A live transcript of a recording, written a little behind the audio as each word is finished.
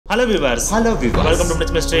Hello viewers. Hello viewers. Welcome to Myth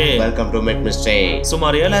Mystery. Welcome to Myth Mystery.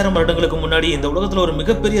 சுமார் 7000 வருடங்களுக்கு முன்னாடி இந்த உலகத்துல ஒரு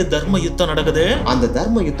மிகப்பெரிய தர்ம யுத்தம் நடக்குது. அந்த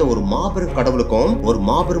தர்ம யுத்தம் ஒரு மாபெரும் கடவுளுக்கும் ஒரு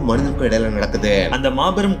மாபெரும் மனிதனுக்கும் இடையில நடக்குது. அந்த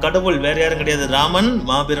மாபெரும் கடவுள் வேற யாரும் கிடையாது ராமன்,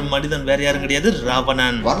 மாபெரும் மனிதன் வேற யாரும் கிடையாது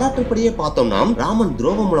ராவணன். வரலாற்றுப்படியே பார்த்தோம்னா ராமன்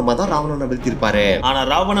துரோகம் மூலமா தான் ராவணனை வீழ்த்திருப்பாரு. ஆனா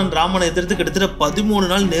ராவணன் ராமனை எதிர்த்து கிட்டத்தட்ட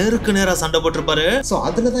 13 நாள் நேருக்கு நேரா சண்டை போட்டிருப்பாரு. சோ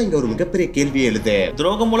அதுலதான் இங்க ஒரு மிகப்பெரிய கேள்வி எழுது.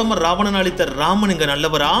 துரோகம் மூலமா ராவணன் அழித்த ராமன் இங்க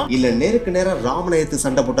நல்லவரா இல்ல நேருக்கு நேரா ராவணனை எதிர்த்து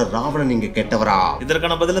சண்டை போட்ட ராவணன் நீங்க கெட்டவரா?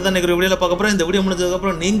 இதற்கான பதில தான் இந்த வீடியோல பார்க்க போறோம். இந்த வீடியோ முடிஞ்சதுக்கு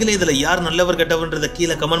அப்புறம் நீங்களே இதுல யார் நல்லவர் கெட்டவர்ன்றத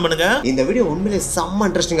கீழ கமெண்ட் பண்ணுங்க. இந்த வீடியோ உண்மையிலேயே செம்ம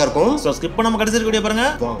இன்ட்ரஸ்டிங்கா இருக்கும். சோ ஸ்கிப் பண்ணாம கடைசி வீடியோ பாருங்க.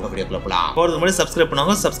 வாங்க வீடியோக்குள்ள போலாம். போறதுக்கு முன்னாடி சப்ஸ்கிரைப்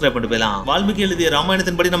பண்ணுங்க, சப்ஸ்கிரைப் பண்ணிட்டு போலாம். வால்மீகி எழுதிய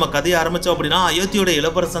ராமாயணத்தின்படி நம்ம கதையை ஆரம்பிச்சோம் அப்படின்னா அயோத்தியோட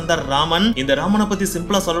இளவரசன் தான் ராமன். இந்த ராமனை பத்தி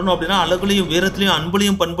சிம்பிளா சொல்லணும் அப்படின்னா அழகுலையும் வீரத்திலையும்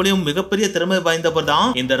அன்புலையும் பண்புலையும் மிகப்பெரிய திறமை வாய்ந்தவர் தான்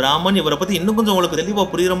இந்த ராமன். இவரை பத்தி இன்னும் கொஞ்சம் உங்களுக்கு தெளிவா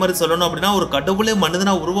புரியுற மாதிரி சொல்லணும் அப்படின்னா ஒரு கடவுளே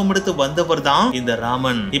மனிதனா உருவம் எடுத்து வந்தவர் தான் இந்த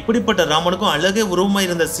ராமன். இப்படிப்பட்ட ராமனுக்கும் அழகே உருவமா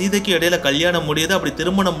இருந்த சீதைக்கு இடையில கல்யாணம் முடியுது. அப்படி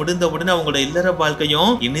திருமணம் முடிந்த உடனே அவங்களோட இல்லற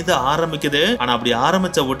வாழ்க்கையும் இனித ஆரம்பிக்குது. ஆனா அப்படி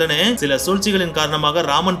ஆரம்பிச்ச உடனே சில சூழ்ச்சிகளின் காரணமாக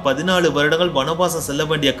ராமன் 14 வருடங்கள் வனவாசம் செல்ல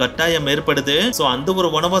வேண்டிய கட்டாயம் ஏற்படுது. சோ அந்த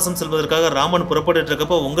ஒரு வனவாசம் செல்வதற்காக ராமன் புறப்பட்டு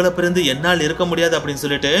இருக்கப்ப உங்களை பிரிந்து என்னால் இருக்க முடியாது அப்படின்னு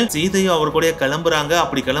சொல்லிட்டு சீதையும் அவர் கூட கிளம்புறாங்க.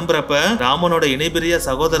 அப்படி கிளம்புறப்ப ராமனோட இணைபிரிய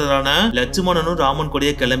சகோதரரான லட்சுமணனும் ராமன்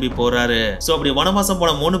கூட கிளம்பி போறாரு. சோ அப்படி வனவாசம்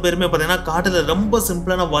போன 3 பேருமே பாத்தீங்கன்னா காட்டுல ரொம்ப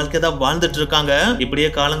சிம்பிளான வாழ்க்கை தான் வாழ்ந்துட்டு இருக்காங்க. இப்படியே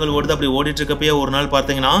காலங்கள் ஓடுது. அப்படி ஓடிட்டு இருக்கப்பயே ஒரு நாள்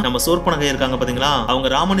பாத்தீங்கன்னா நம்ம சூர்பனகை இருக்காங்க பாத்தீங்களா, அவங்க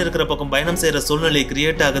ராமன் இருக்கிற பக்கம் பயணம் செய்யற சூழ்நிலை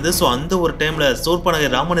கிரியேட் ஆகுது. சோ அந்த ஒரு டைம்ல சூர்பனகை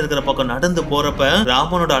ராமன் இருக்கிற பக்கம் நடந்து போறப்ப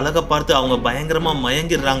ராமனோட அழகை பார்த்து அவங்க பயங்கரமா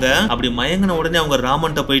மயங்கிடுறாங்க. அப்படி மயங்கின உடனே அவங்க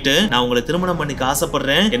ராமன்ட்ட போயிட்டு நான் உங்களை திருமணம் பண்ணிக்க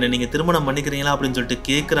ஆசைப்படுறேன், என்ன நீங்க திருமணம் பண்ணிக்கிறீங்களா அப்படின்னு சொல்லிட்டு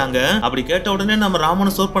கேக்குறாங்க. அப்படி கேட்ட உடனே நம்ம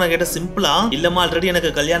ராமன் சூர்பனகை கிட்ட சிம்பிளா இல்லமா ஆல்ரெடி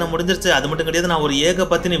எனக்கு கல்யாணம் முடிஞ்சிருச்சு, அது மட்டும் கிடையாது நான் ஒரு ஏக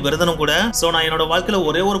பத்தினி விரதனும் கூட. சோ நான் என்னோட வாழ்க்கையில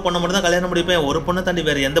ஒரே ஒரு பொண்ணை மட்டும் தான் கல்யாணம் முடிப்பேன், ஒரு பொண்ணை தாண்டி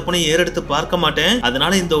வேற எந்த பொண்ணையும் ஏறெடுத்து பார்க்க மாட்டேன்,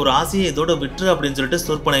 அதனால இந்த ஒரு ஆசையை இதோட விட்டுரு அப்படின்னு சொல்லிட்டு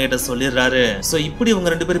சூர்பனகை கிட்ட சொல்லிடுறாரு. சோ இப்படி இவங்க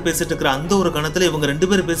 2 பேரும் பேசிட்டு இருக்கிற அந்த ஒரு கணத்துல இவங்க 2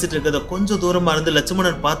 பேரும் பேசிட்டு இருக்கிறத கொஞ்சம் தூரமா இருந்து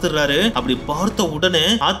லட்சுமணன் பாத்துறாரு. அப்படி பார்த்த உடனே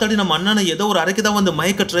ஆத்தாடி நம்ம அண்ணனை ஏதோ ஒரு அறைக்கு தான் வந்து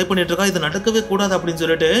மயக்க ட்ரை பண்ணிட்டு இருக்கா, இது நடக்கவே கூடாது அப்படின்னு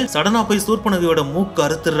சொல்லிட்டு சடனா போய் சூர்பனகையோட மூக்கு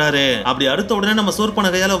அறுத்துறாரு. அப்படி அறுத்த உடனே நம்ம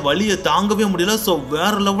சூர்பனகையால வலியை தாங்கவே முடியல. சோ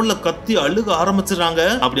வேற லெவல்ல கத்தி அழுக ஆரம்பிச்சிடுறாங்க.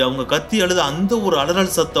 அப்படி அவங்க கத்தி அழுத அந்த ஒரு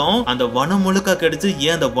அலறல் சத்தம் அந்த வனம் முழுக்க கிடைச்சு.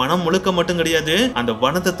 ஏன் அந்த வனம் முழுக்க மட்டும் கிடையாது, அந்த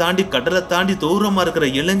வனத்தை தாண்டி கடலை தாண்டி தூரமா இருக்கிற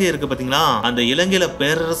இலங்கை இருக்கு பாத்தீங்களா, அந்த இலங்கையில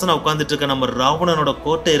பேரரசனா உட்கார்ந்துட்டு இருக்க நம்ம ராவணனோட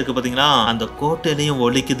கோட்டை இருக்கு பாத்தீங்களா, அந்த கோட்டையிலையும்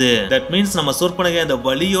ஒலிக்குது. தட் மீன்ஸ் நம்ம சூர்பனகை அந்த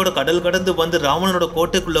வலியோட கடல் கடந்து வந்து ராவணனோட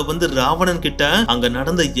கோட்டைக்குள்ள வந்து ராவணன் கிட்ட அங்க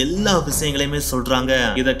நடந்த எல்லா விஷயங்களையுமே சொல்றாங்க.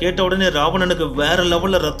 இத கேட்ட உடனே ராவணனுக்கு வேற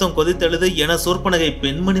லெவல்ல ரத்தம் கொதித்தெழுது. ஏன்னா சூர்பனகை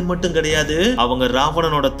பெண்மணி மட்டும் கிடையாது, அவங்க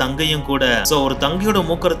ராவணனோட தங்கையும் கூட. சோ ஒரு தங்கையோட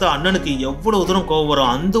மூக்கறத அண்ணனுக்கு எவ்வளவு தூரம் கோபம்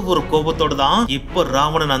வரும், அந்த ஒரு கோபத்தோட தான் இப்ப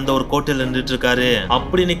ராவணன் அந்த ஒரு கோட்டையில நின்றுட்டு இருக்காரு.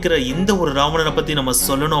 அப்படி நிக்கிற இந்த ஒரு ராவணனை பத்தி நம்ம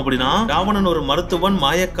சொல்லணும் அப்படின்னா ராவணன் ஒரு மருத்துவன்,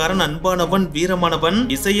 மாயக்காரன், அன்பானவன், வீரமானவன்,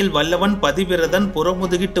 இசையில் வல்லவன், பதிவிரதன்,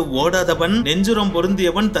 புறமுதுகிட்டு ஓடாதவன், நெஞ்சுரம்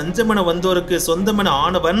பொருந்தியவன், தஞ்சமென வந்தோருக்கு சொந்தமென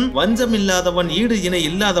ஆனவன், வஞ்சம் இல்லாதவன், ஈடு இணை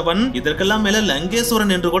இல்லாதவன், இதற்கெல்லாம் மேல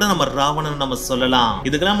லங்கேஸ்வரன் என்று கூட நம்ம ராவணன் நம்ம சொல்லலாம்.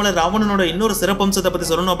 இதுக்கெல்லாம் மேல ராவணனோட இன்னொரு சிறப்பம்சத்தை பத்தி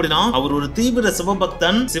சொல்லணும் அப்படின்னா அவர் ஒரு தீவிர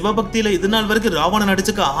சிவபக்தன். சிவபக்தியில இது நாள் வரைக்கும் ராவணன்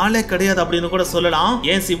அடிச்சுக்க ஆளே கிடையாது அப்படின்னு கூட சொல்லலாம்.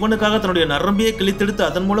 ஏன் சிவனுக்காக தன்னுடைய நரம்பியை கிழித்தெடுத்து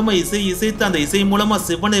அதன் மூலமா இசைத்து அந்த இசை மூலமா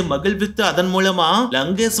சிவனை மகிழ்வித்து அதன் மூலமா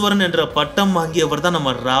லங்கேஸ்வரன் என்ற பட்டம் வாங்கியவர் தான்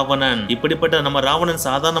நம்ம ராவணன். இப்படிப்பட்ட நம்ம ராவணன்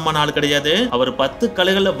சாதாரணமான ஆள் கிடையாது. அவர் 10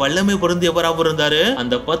 கலைகள்ல வல்லமை பொருந்தியவராக இருந்தாரு.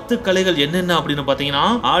 அந்த 10 கலைகள் என்னென்ன அப்படின்னு பாத்தீங்கன்னா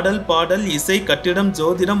ஆடல், பாடல், இசை, கட்டிடம்,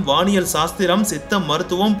 ஜோதிடம், வானியல், சாஸ்திரம், சித்தம்,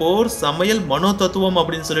 மருத்துவம், போர், சமையல், மனோ தத்துவம்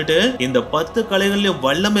அப்படின்னு சொல்லிட்டு இந்த 10 கலைகள்லயும்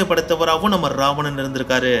வல்லமை படைத்தவராகவும் நம்ம ராவணன்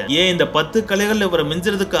இருந்திருக்காரு. ஏன் இந்த 10 கலைகள்ல இவரை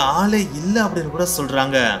மிஞ்சறதுக்கு ஆளே இல்ல அப்படின்னு கூட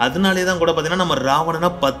சொல்றாங்க. அதனாலேதான் கூட பாத்தீங்கன்னா நம்ம ராவணனா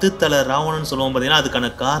 10 தலை ராவணன் சொல்லுவோம் பாத்தீங்கன்னா அதுக்கான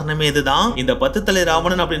காரணமே இதுதான். இந்த 10 தலை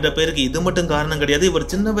ராவணன் அப்படின்ற பேருக்கு இது மட்டும் காரணம் கிடையாது. இவர்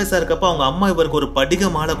சின்ன வயசா இருக்கப்ப அவங்க அம்மா இவருக்கு ஒரு படிக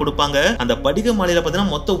மாலை கொடுப்பாங்க. அந்த படிக மாலையில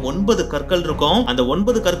பாத்தீங்கன்னா மொத்தம் 9 கற்கள் இருக்கும். அந்த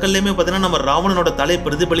 9 கற்கள்லயுமே பாத்தீங்கன்னா நம்ம ராவணனோட தலை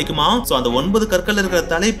பிரதிபலிக்குமா. சோ அந்த 9 கற்கள் இருக்கிற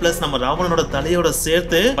தலை பிளஸ் நம்ம ராவணனோட தலையோட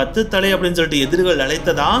சேர்த்து 10 தலை அப்படின்னு சொல்லிட்டு எதிரிகள்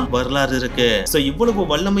அழைத்ததா வரலாறு இருக்கு. சோ இவ்வளவு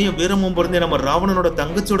வல்லமையும் வீரமும் பொருந்திய நம்ம ராவணனோட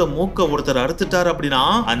தங்கச்சியோட மூக்க ஒருத்தர் அறுத்துட்டார் அப்படின்னா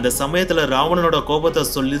அந்த சமயத்துல ராவணனோட கோபத்தை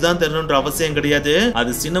சொல்லிதான் தெரியணும்ன்ற அவசியம் கிடையாது.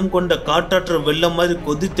 அது சினம் கொண்ட காற்றாற்று வெள்ளம் மாதிரி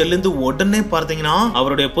கொதி தெளிந்து உடனே பார்த்தீங்கன்னா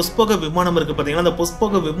அவருடைய புஷ்பக விமானம் இருக்கு பாத்தீங்கன்னா அந்த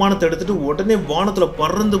புஷ்பக விமானத்தை எடுத்துட்டு உடனே வானத்துல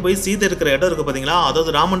பறந்து போய் சீதை இருக்கிற இடம் இருக்கு பாத்தீங்களா,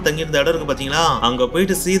 அதாவது ராமன் தங்கி இருந்த இடம் இருக்கு பாத்தீங்களா, அங்க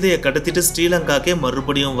போயிட்டு சீதையை கடத்திட்டு ஸ்ரீலங்காக்கே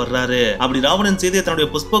மறுபடியும் வர்றாரு. அப்படி ராவணன் சீதையை தன்னுடைய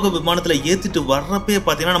புஷ்பக விமானத்துல ஏத்திட்டு வர்றப்பே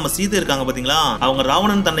பாத்தீங்கன்னா நம்ம சீதை இருக்காங்க பாத்தீங்களா, அவங்க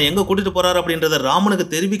ராவணன் தன்னை எங்க கூட்டிட்டு போறாரு அப்படின்றத ராமனுக்கு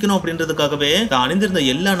தெரிவிக்கணும் அப்படின்றதுக்காகவே தான் அணிந்திருந்த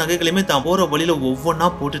எல்லா நகைகளையுமே தான் போற வழியில ஒவ்வொன்னா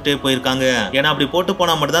போட்டுட்டே போயிருக்காங்க. ஏன்னா அப்படி போட்டு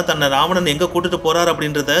போனா மட்டும் தான் தன்னை ராவணன் எங்க கூட்டிட்டு போறாரு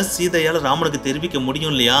அப்படின்றத சீதையால ராமனுக்கு தெரிவிக்க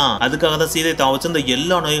முடியும் இல்லையா. அதுக்காக தான் சீதை தான் வச்சிருந்த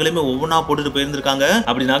எல்லா நகைகளையுமே ஒவ்வொன்னா போட்டுட்டு போயிருந்திருக்காங்க.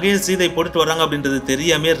 அப்படி நகையை சீதை போட்டுட்டு வராங்க அப்படின்றது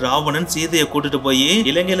தெரியாம ராவணன் சீதையை கூட்டிட்டு போய்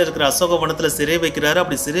இலங்கையில இருக்கிற அசோகவனத்துல சிறை வைக்கிறாரு.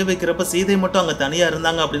 அப்படி சிறை வைக்கிறப்ப சீதை மட்டும் அங்க தனியா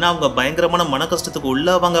இருந்தாங்க அப்படின்னா அவங்க பயங்கரமான மன கஷ்டத்துக்கு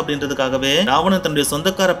உள்ளாவாங்க அப்படின்றதுக்காகவே ராவணன் தன்னுடைய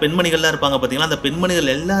சொந்தக்கார பெண்மணிகள்லாம் இருப்பாங்க பாத்தீங்களா, அந்த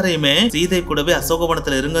பெண்மணிகள் எல்லாரையுமே சீதை கூடவே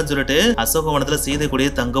அசோகவனத்துல இருங்கன்னு சொல்லிட்டு அசோகவனத்துல சீதை கூட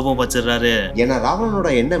தங்கவும் வச்சிடறாரு. ஏன்னா ராவணனோட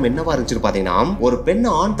எண்ணம் என்னவா இருந்துச்சு பாத்தீங்கன்னா, ஒரு பெண்ணை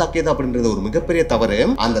ஆண் தாக்கியது அப்படின்றது ஒரு மிகப்பெரிய தவறு.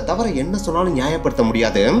 அந்த தவறை என்ன சொன்னாலும் நியாயப்படுத்த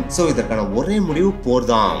முடியாது. சோ இதற்கான ஒரே முடிவு போர்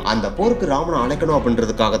தான். அந்த போருக்கு ராவணன் அழைக்கணும்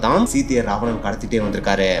அப்படின்றதுக்காக தான் சீதையை ராவணன் கடத்திட்டே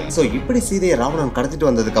வந்திருக்காரு. சோ இப்படி சீதையை ராவணன் கடத்திட்டு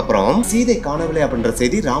வந்ததுக்கு அப்புறம் சீதை காணவில்லை அப்படின்ற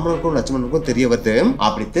செய்தி ராமனுக்கும் லட்சுமணனுக்கும் தெரிய வருது.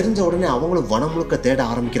 அப்படி தெரிஞ்ச உடனே அவங்களும் வனம் முழுக்க தேட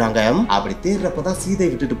ஆரம்பிக்கிறாங்க. அப்படி தேடுறப்பதான் சீதை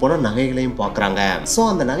விட்டுட்டு போன நகைகளையும் பாக்குறாங்க. சோ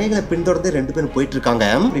அந்த நகைகளை பின்தொடர்ந்து ரெண்டு பேரும் போயிட்டு இருக்காங்க.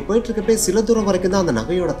 அப்படி போயிட்டு இருக்கப்பே சில தூரம் வரைக்கும் தான் அந்த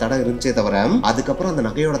நகையோட தடம் இருந்துச்சே தவிர அதுக்கப்புறம் அந்த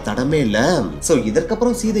நகையோட தடமே இல்ல. சோ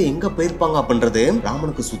இதற்கப்புறம் சீதை எங்க போயிருப்பாங்க அப்படின்றது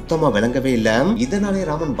ராமனுக்கு சுத்தமா விளங்கவே இல்ல. இதனாலே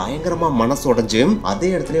ராமன் பயங்கரமா மனசு உடைஞ்சு அதே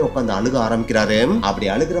இடத்துல உட்காந்து அழுக ஆரம்பிக்கிறாரு. அப்படி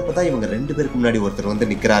அழுகிறப்பதான் இவங்க ரெண்டு பேருக்கு முன்னாடி ஒருத்தர் வந்து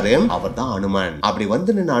நிக்கிறாரு. அவர் தான் அனுமன். அப்படி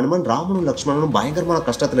வந்து நின்ன அனுமன் ராமனும் லட்சுமணனும் பயங்கரமான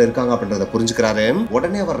கஷ்டத்துல இருக்காங்க அப்படின்றத புரிஞ்சுக்கிறாரு.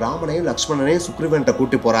 உடனே அவர் ராமனையும் லட்சுமணனையும் சுக்ரீவன்ட்ட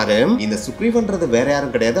கூட்டி போறாரு. இந்த சுக்ரீவன்றது வேற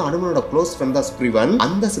யாரும் கிடையாது, அனுமனோட க்ளோஸ் ஃப்ரெண்ட் தான் சுக்ரீவன்.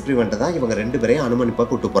 அந்த சுக்ரீவன்ட்ட தான் இவங்க ரெண்டு பேரையும் அனுமன் இப்ப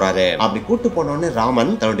கூட்டு போறாரு. அப்படி கூட்டு போனோடனே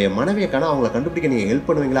ராமன் தன்னுடைய மனைவியை காண அவங்களை கண்டுபிடிக்க நீங்க ஹெல்ப்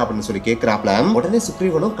பண்ணுவீங்களா அப்படின்னு சொல்லி கேட்கிறாப்ல. உடனே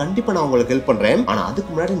சுக்ரீவனும் கண்டிப்பா நான் உங்களுக்கு ஹெல்ப் பண்றேன், ஆனா அதுக்கு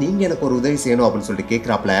முன்னாடி நீங்க எனக்கு ஒரு உதவி செய்யணும் அப்படின்னு சொல்லிட்டு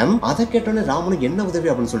கேட்கிறாப்ல. அதை கேட்டோன்னே ராமனும் என்ன உதவி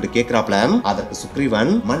அப்படின்னு சொல்லிட்டு கேட்கிறாப்ல. அதற்கு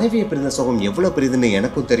சுக்ரீவன், மனைவியை பிரிந்த சோகம் எவ்வளவு பெரிதுன்னு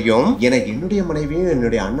எனக்கும் தெரியும். எனக்கு என்னுடைய மனைவியும்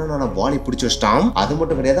என்னுடைய அண்ணனான வாலி பிடிச்சு வச்சிட்டான். அது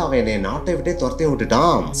மட்டும் கிடையாது, அவன் என்னை நாட்டை விட்டே துரத்தி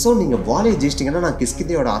விட்டுட்டான். சோ நீங்க வாலியை ஜெயிச்சிட்டீங்கன்னா நான்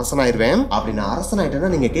கிஷ்கிந்தையோட அரசனாயிருவேன். அப்படி நான்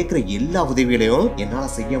அரசனாயிட்டேன்னா நீங்க கேட்கிற எல்லா உதவிகளையும் என்னால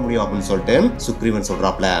செய்ய முடியும் அப்படின்னு சொல்லிட்டு சுக்ரீவன்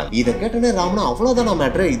சொல்றாப்ல. இதை கேட்டோன்னே ராமனும் அவ்வளவுதான்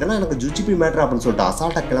மேட்ரு, இதெல்லாம் எனக்கு ஜுஜிபி மேட்ரு அப்படின்னு சொல்லிட்டு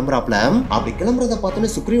அசால்ட்டா கிளம்புறாப்ல. அப்படி கிளம்புறத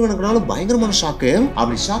பார்த்தோன்னே சுக்ரீவனுக்குனாலும் பயங்கரமான ஷாக்கு.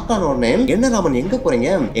 அப்படி ஷாக் ஆன உடனே, என்ன ராமன் எங்க போறீங்க?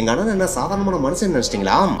 எங்க அண்ணன் என்ன சாதாரணமான மனுஷன்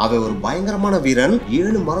நினைச்சிட்டீங்களா? அவன் ஒரு பயங்கரமான வீரன்.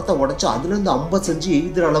 7 மரத்தை உடைச்சு அதுல இருந்து 50 செஞ்சு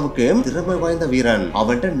எய்துற அளவுக்கு திறமை வாய்ந்த வீரன்.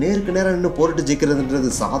 அவன்கிட்ட நேருக்கு நேரம் நின்று போரிட்டு ஜெயிக்கிறதுன்றது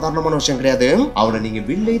சாதாரணமான விஷயம் கிடையாது. அவனை நீங்க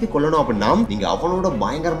வில்லெய்து கொள்ளணும் அப்படின்னா நீங்க அவனோட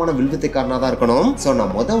பயங்கரமான வில்வித்தைக்காரனா தான் இருக்கணும். சோ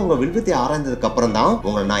நான் உங்க வில்வித்தை ஆராய்ந்ததுக்கு அப்புறம் தான்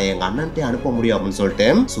உங்களை நான் எங்க அண்ணன்ட்டே அனுப்ப முடியும் அப்படின்னு சொல்லிட்டு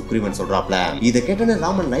சுக்ரீவன் சொல்றாப்ல. இதை கேட்டனே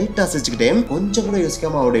ராமன் லைட்டா சிரிச்சுக்கிட்டே கொஞ்சம் கூட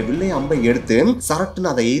யோசிக்காம அவருடைய வில்லை அம்பை எடுத்து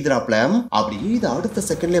சரட்டுன்னு அதை எய்துறாப்ல. அப்படி எய்த அடுத்த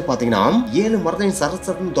செகண்ட்லயே பாத்தீங்கன்னா 7 மரத்தையும்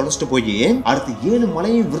சரசரன்னு தொலைச்சிட்டு போய் அடுத்து 7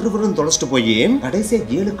 மலையும் விறுவிறுன்னு தொலைச்சிட்டு போய் கடைசியா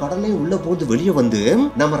 7 கடலையும் உள்ள போது வெளியே வந்து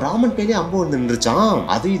நம்ம ராமன் கையிலே அம்பு வந்து நின்றுச்சான்.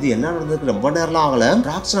 அது இது எல்லாம் நடந்ததுக்கு ரொம்ப நேரம் ஆகல,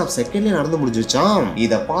 ஃபிராக்ஷன் ஆஃப் செகண்ட்லயே நடந்து முடிஞ்சிச்சான்.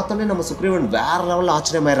 இத பார்த்தோன்னே நம்ம சுக்ரீவன் வேற லெவல்ல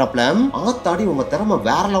ஆச்சரியமாயிராப்ல. ஆத்தாடி உங்க திறமை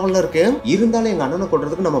வேற லெவல்ல இருக்கு, இருந்தாலும் எங்க அண்ணனை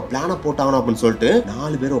கொல்றதுக்கு நம்ம பிளான போட்டாகணும் அப்படின்னு சொல்லிட்டு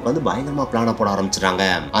 4 பேர் உட்காந்து பயங்கரமா பிளான போட ஆரம்பிச்சிட்டாங்க.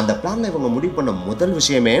 அந்த பிளான்ல இவங்க முடிவு பண்ண முதல்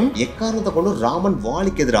விஷயமே எக்காரணத்தை கொண்டு ராமன்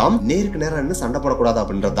வாலிக்கு எதிரா நேருக்கு நேரம் நின்று சண்டை போடக்கூடாது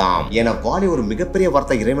அப்படின்றதான். ஏன்னா வாலி ஒரு மிகப்பெரிய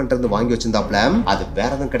வார்த்தை இறைவன் இருந்து வாங்கி வச்சிருந்தாப்ல. அது வேற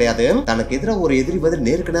எதுவும் கிடையாது, தனக்கு எதிராக ஒரு எதிரி வந்து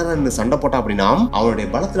நேருக்கு நேரம் நின்று சண்டை போட்டா அப்படின்னா அவனுடைய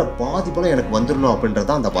பலத்துல பாதி பலம் எனக்கு வந்துடணும்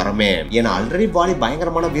அப்படின்றதான் அந்த வரமே. ஏன்னா ஆல்ரெடி வாலி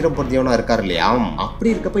பயங்கரமான வீரம் பொருந்தியவனா இருக்காரு இல்லையா, அப்படி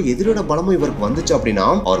இருக்கப்ப எதிரோட பலமும் இவருக்கு வந்துச்சு அப்படின்னா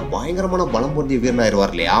அவர் பயங்கரமான பலம் பொருந்திய வீரனா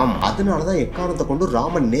இருவார் இல்லையா. அதனாலதான் எக்காரணத்தை கொண்டு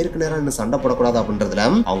ராமன் நேருக்கு நேரம் நின்று சண்டை போடக்கூடாது அப்படின்றதுல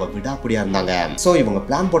அவங்க விடாப்பிடியா இருந்தாங்க. சோ இவங்க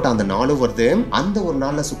பிளான் போட்ட அந்த நாளும் வருது. அந்த ஒரு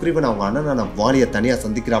நாள்ல சுக்ரீவன் அவங்க அண்ணனான வாலியை தனியா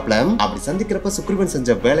சந்திக்கிறாப்ல. அப்படி சந்திக்கிறப்ப சுக்ரீவன்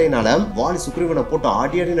செஞ்ச வேலையினால வாலி சுக்ரீவனை போட்டு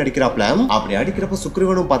ஆடி அடி நடிக்கிறாப்ல. அப்படி அடிக்கிறப்ப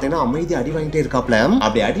சுக்ரீவனும் பாத்தீங்கன்னா அமைதி அடி வாங்கிட்டே இருக்காப்ல.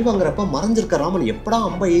 அப்படி அடி வாங்குறப்ப மறைஞ்சிருக்க ராமன் எப்படா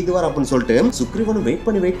அம்பை எய்துவார் அப்படின்னு சொல்லிட்டு சுக்ரீவனும் வெயிட்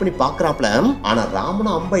பண்ணி பாக்குறாப்ல. ஆனா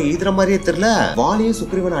ராமனும் அம்பை எய்துற மாதிரியே தெரியல, வாலியும்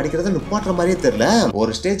சுக்ரீவன் அடிக்கிறத நிப்பாட்டுற மாதிரியே தெரியல.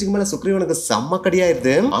 ஒரு ஸ்டேஜுக்கு மேல சுக்ரீவனுக்கு செம்ம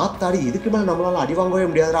கடியாயிருது. ஆத்தாடி இதுக்கு மேல நம்மளால அடி வாங்கவே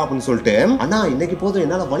முடியாதுடா அப்படின்னு சொல்லிட்டு, அண்ணா இன்னைக்கு போதும்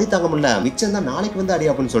என்னால வலி தாங்க முடியல, மிச்சம் தான் நாளைக்கு வந்து அடி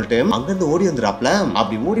அப்படின்னு சொல்லிட்டு அங்கிருந்து ஓடி வந்துறாப்ல.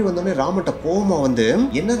 அப்படி ஓடி வந்தோடனே ராமன்ட்ட கோவமா வந்து,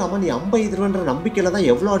 என்ன ராமன் நீ அம்பை எதிர்வன்ற நம்பிக்கையில தான்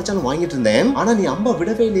எவ்வளவு அடிச்சாலும் வாங்கிட்டு இருந்தேன், ஆனா நீ அம்பை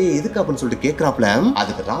விடவே இல்லையே எதுக்கு அப்படின்னு சொல்லிட்டு கேட்கிறாப்ல.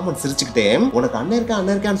 அதுக்கு ராமன் சிரிச்சுக்கிட்டே, உனக்கு அண்ணன்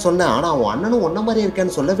இருக்கான்னு சொன்னேன், ஆனா உன் அண்ணனும் ஒன்ன மாதிரி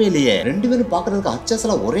இருக்கான்னு சொல்லவே இல்லையே, ரெண்டு பேரும் பாக்குறதுக்கு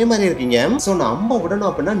அச்சசலா ஒரே மாதிரி இருக்கீங்க. சோ நான் அம்பை விடணும்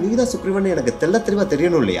அப்படின்னா நீதான் சுக்ரீவன் எனக்கு தெல்ல தெளிவா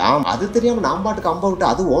தெரியணும் இல்லையா, அது தெரியாம நான் பாட்டுக்கு அம்பை விட்டு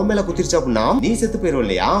அது ஓ மேல குத்திருச்சு அப்படின்னா நீ செத்து போயிரும்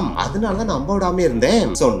இல்லையா, அதனாலதான் நான் அம்பை விடாம இருந்தேன்.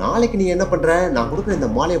 சோ நாளைக்கு நீ என்ன பண்ற, நான் கொடுக்குற இந்த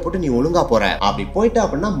மாலையை போட்டு நீ ஒழுங்கா போற, அப்படி போயிட்ட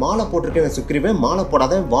அப்படின்னா மாலை போட்டிருக்கேன் சுக்ரீவன், மாலை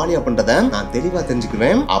போடாத வாலி அப்படின்றத நான் தெளிவா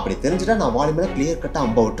தெரிஞ்சுக்குவேன், அப்படி தெரிஞ்சுட்டா நான் வாலி மேல கிளியர் கட்டா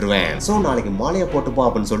அம்பை விட்டுருவேன். சோ நாளைக்கு மாலையை போட்டுப்போ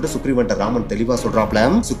அப்படின்னு சொல்லிட்டு சுக்ரீவன் ராமன் தெளிவா சொல்றாப்ல.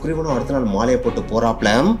 சுக்ரீவனும் அடுத்த நாள் மாலையை போட்டு போறாப்ல.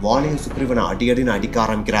 வாலியும் சுக்ரீவனை அடிக்கடின்னு அடிக்க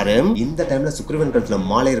ஆரம்பிக்கிறாரு. இந்த டைம்ல சுக்ரீவன் கழுத்துல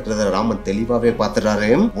மாலை இருக்கிறத ராமன் தெளிவாவே பாத்துறாரு.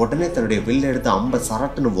 உடனே தன்னுடைய வில்ல எடுத்து அம்பை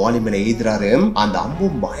சரட்டுன்னு வாலி மேல எய்துறாரு. அந்த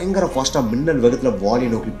அம்பும் பயங்கர ஃபாஸ்டா மின்னல் வேகத்துல வாலி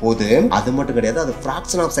நோக்கி போகுது. அது மட்டும் கிடையாது, அது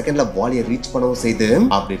ஃபிராக்ஷன் ஆஃப் செகண்ட்ல வாலியை ரீச் பண்ணவும் செய்து.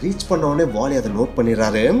 அப்படி ரீச் பண்ண உடனே வாலி அதை நோட்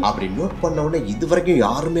பண்ணிடுறாரு. அப்படி நோட் பண்ண உடனே இதுவரைக்கும்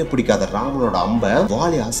யாருமே பிடிக்காத ராமனோட அம்பை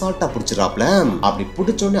வாலி அசால்ட்டா பிடிச்சிடறாப்ல. அப்படி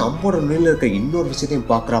பிடிச்ச உடனே அம்போட நுனியில இருக்க இன்னொரு விஷயத்தையும்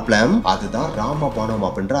பாக்குறாப்ல. அதுதான் ராமபானம்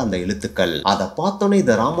அப்படின்ற அப்படின்ற அந்த எழுத்துக்கள். அதை பார்த்தோன்னே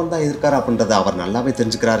இந்த ராமன் தான் இருக்காரு அப்படின்றத அவர் நல்லாவே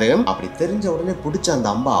தெரிஞ்சுக்கிறாரு. அப்படி தெரிஞ்ச உடனே பிடிச்ச அந்த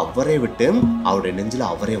அம்பை அவரே விட்டு அவருடைய நெஞ்சில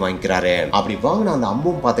அவரே வாங்கிக்கிறாரு. அப்படி வாங்கின அந்த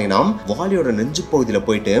அம்பும் பாத்தீங்கன்னா வாலியோட நெஞ்சு பகுதியில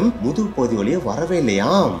போயிட்டு முதுகு பகுதி வழியே வரவே இல்லையா.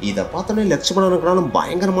 இதை பார்த்தோன்னே லட்சுமணனுக்கு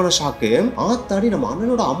பயங்கரமான ஷாக்கு. ஆத்தாடி, நம்ம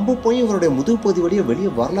அண்ணனோட அம்பு போய் இவருடைய முதுகு பகுதி வழியே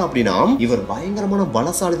வெளியே வரல அப்படின்னா இவர் பயங்கரமான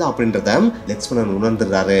பலசாலி தான் அப்படின்றத லட்சுமணன்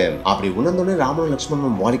உணர்ந்துறாரு. அப்படி உணர்ந்தோடனே ராமனும்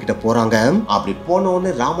லட்சுமணனும் வாலிக்கிட்ட போறாங்க. அப்படி போன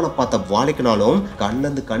உடனே ராமனை பார்த்த வாலிக்கினாலும்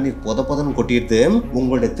கண்ணிலிருந்து கண்ணீர் பொத பொதன்னு கொட்டிடுது.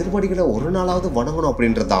 உங்களுடைய திருவடிகளை ஒரு நாளாவது வணங்கணும்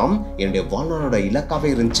அப்படின்றதான் என்னுடைய வாழ்நாளோட இலக்காவே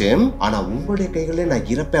இருந்துச்சு. ஆனா உங்களுடைய கைகளே நான்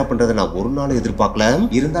இறப்பேன் அப்படின்றத நான் ஒரு நாள் எதிர்பார்க்கல.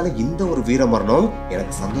 இருந்தாலும் இந்த ஒரு வீர மரணம்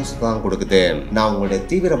எனக்கு சந்தோஷத்தை தான் கொடுக்குது. நான் உங்களுடைய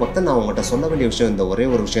தீவிர பக்தன். நான் உங்கள்கிட்ட சொல்ல வேண்டிய விஷயம் இந்த ஒரே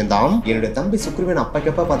ஒரு விஷயம் தான். என்னுடைய தம்பி சுக்ரீவன்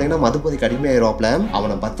அப்பக்கப்ப பாத்தீங்கன்னா மதுபோதைக்கு அடிமையாயிருவாப்ல.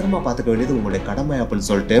 அவனை பத்திரமா பாத்துக்க வேண்டியது உங்களுடைய கடமை அப்படின்னு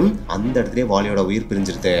சொல்லிட்டு அந்த இடத்துல வாலியோட உயிர்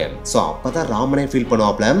பிரிஞ்சிருது. சோ அப்பதான் ராமனே ஃபீல்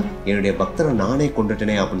பண்ணுவாப்ல, என்னுடைய பக்தனை நானே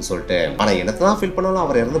கொண்டுட்டேனே அப்படின்னு சொல்லிட்டு. ஆனா என்னத்தான் ஃபீல் பண்ணாலும்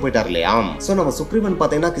அவர் இறந்து போயிட்டார் இல்லையா. சோ நம்ம சுக்ரீவன்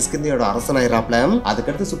பாத்தீங்கன்னா கிஷ்கிந்தியோட அரசனாயிராப்ல.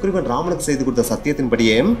 அதுக்கடுத்து சுக்ரீவன் ராமனுக்கு செய்து கொடுத்த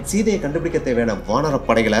சத்தியத்தின்படியே சீதையை கண்டுபிடிக்க தேவையான வானர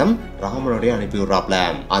படைகளை ராமனோடய அனுப்பி விடுறாப்ல.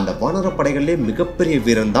 அந்த வானர படைகளிலே மிகப்பெரிய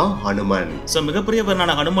வீரன் தான் ஹனுமன். சோ மிகப்பெரிய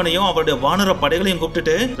வீரனான ஹனுமனையும் அவருடைய வானர படைகளையும்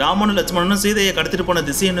கூப்பிட்டுட்டு ராமனும் லட்சுமணனும் சீதையை கடத்திட்டு போன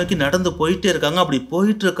திசையை நோக்கி நடந்து போயிட்டே இருக்காங்க. அப்படி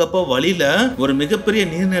போயிட்டு இருக்கப்போ வழியில ஒரு மிகப்பெரிய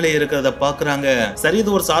நீர்நிலை இருக்கிறத பாக்குறாங்க. சரி,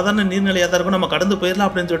 இது ஒரு சாதாரண நீர்நிலையா தான் இருக்கும், நம்ம கடந்து போயிடலாம்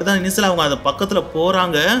அப்படின்னு சொல்லிட்டு தான் இனிஷியலா அவங்க அது பக்கத்துல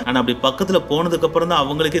போறாங்க. ஆனா அப்படி பக்கத்துல போனதுக்கு அப்புறம் தான்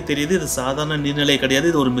அவங்களுக்கே தெரியுது இது சாதாரண நீர்நிலை கிடையாது,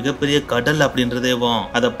 இது ஒரு மிகப்பெரிய கடல் அப்படின்றதேவும்.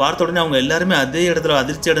 அதை பார்த்த உடனே அவங்க எல்லாருமே அதே இடத்துல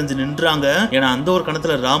அதிர்ச்சி அடைஞ்சு நின்றாங்க. ஏன்னா அந்த ஒரு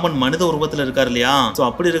கணத்துல ராமன் மனித உருவத்துல இருக்காரு இல்லையா. சோ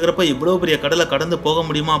அப்படி இருக்கிறப்ப இவ்வளவு பெரிய கடலை கடந்து போக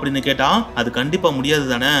முடியுமா அப்படின்னு கேட்டா அது கண்டிப்பா முடியாது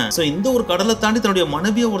தானே. சோ இந்த ஒரு கடலை தாண்டி தன்னுடைய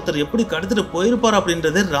மனைவியை ஒருத்தர் எப்படி கடத்திட்டு போயிருப்பார்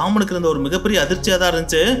அப்படின்றது ராமனுக்கு இருந்த ஒரு மிகப்பெரிய அதிர்ச்சியா தான்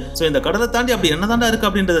இருந்துச்சு. சோ இந்த கடலை தாண்டி அப்படி என்னதாண்டா இருக்கு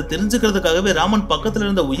அப்படின்றத தெரிஞ்சுக்கிறதுக்காகவே ராமன் பக்கத்துல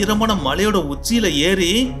இருந்த உயரமான மலையோட உச்சியில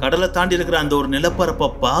ஏறி கடலை தாண்டி இருக்கிற அந்த ஒரு நிலப்பரப்பை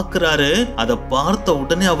பாக்குறாரு. அதை பார்த்த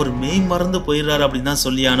உடனே அவர் மெய் மறந்து போயிடுறாரு அப்படின்னு தான்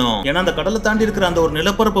சொல்லியானோ. ஏன்னா அந்த கடலை தாண்டி இருக்கிற அந்த ஒரு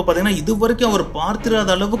நிலப்பரப்பு பாத்தீங்கன்னா இது வரைக்கும் அவர்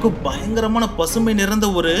பார்த்திராத அளவுக்கு பயங்கரமான பசுமை நிறைந்த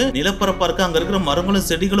ஒரு நிலப்பரப்பா இருக்கு. அங்க இருக்கிற மரங்களும்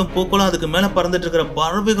செடிகளும் பூக்களும் அதுக்கு மேல பறந்துட்டு இருக்கிற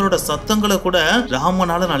பறவைகளோட சத்தங்களை கூட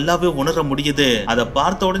ராமனால நல்லாவே உணர முடியுது. அதை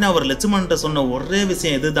பார்த்த உடனே அவர் லட்சுமணன் சொன்ன ஒரே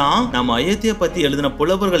விஷயம் இதுதான், நம்ம அயோத்தியை பத்தி எழுதின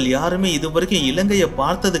புலவர்கள் யாருமே இது வரைக்கும் இலங்கையை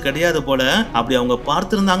பார்த்தது கிடையாது போல. அப்படி அவங்க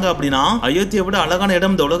பார்த்திருந்தாங்க அப்படின்னா அயோத்தியை விட அழகான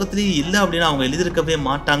இடம் இந்த உலகத்திலேயே இல்ல அப்படின்னு அவங்க எழுதிருக்கவே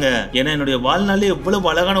மாட்டாங்க. ஏன்னா என்னுடைய வாழ்நாளே இவ்வளவு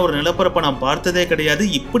அழகான ஒரு நிலப்பரப்பை நான் பார்த்ததே கிடையாது.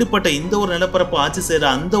 இப்படிப்பட்ட இந்த ஒரு நிலப்பரப்பு ஆட்சி செய்யற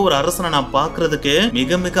அந்த ஒரு அரசனை நான் பார்க்கிறதுக்கு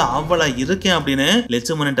மிக மிக ஆவலா இருக்கேன் அப்படின்னு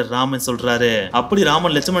லட்சுமணன் ராமன் சொல்றாரு. அப்படி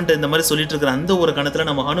ராமன் லட்சுமணன் இந்த மாதிரி சொல்லிட்டு இருக்கிற அந்த ஒரு கணத்துல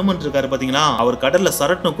நம்ம ஹனுமன் இருக்காரு பாத்தீங்களா, அவர் கடல்ல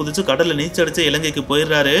சரட்னு குதிச்சு கடல்ல நீச்சல் அடிச்சு இலங்கைக்கு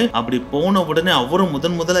போயிடுறாரு. அப்படி போன உடனே அவரும்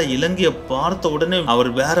முதல்ல இலங்கையை பார்த்த உடனே அவர்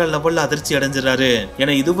வேற லெவல்ல அதிர்ச்சி அடைஞ்சிடறாரு.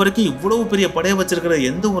 ஏன்னா இதுவரைக்கும் இவ்வளவு பெரிய படையை வச்சிருக்கிற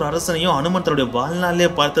எந்த ஒரு அரசனையும் ஹனுமன் தன்னுடைய வாழ்நாளே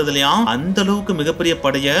பார்த்தது இல்லையா. அந்த அளவுக்கு மிகப்பெரிய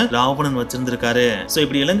படைய ராவணன் வச்சிருந்திருக்காரு. சோ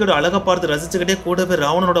இப்படி இலங்கையோட அழகை பார்த்து ரசிச்சுக்கிட்டே கூடவே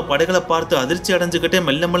ராவணனோட படைகளை பார்த்து அதிர்ச்சி அடைஞ்சுக்கிட்டே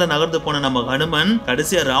மெல்ல மெல்ல நகர்ந்து போன நம்ம ஹனுமன்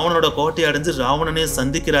கடைசியா ராவணனோட கோட்டையை அடைஞ்சு ராவணனே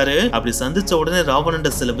சந்திக்கிறாரு. அப்படி சந்திச்ச உடனே ராவணன்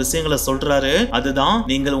சில விஷயங்களை சொல்றாரு. அதுதான்,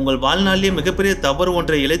 நீங்கள் உங்கள் வாழ்நாளிலே மிகப்பெரிய தவறு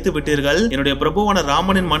ஒன்றை இழைத்து விட்டீர்கள். என்னுடைய பிரபுவான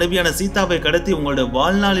ராமனின் மனைவியான சீதாவை கடத்தி உங்களுடைய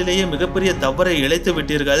வாழ்நாளிலேயே மிகப்பெரிய தவறை இழைத்து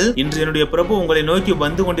விட்டீர்கள். இன்று என்னுடைய பிரபு உங்களை நோக்கி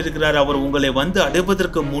வந்து கொண்டிருக்கிறார். அவர் உங்களை வந்து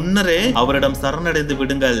அடைவதற்கு முன்னரே அவரிடம் சரணடைந்து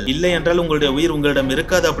விடுங்கள், இல்லை என்றால் உங்களுடைய உயிர் உங்களிடம்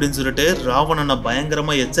இருக்காது அப்படின்னு சொல்லிட்டு ராவணனை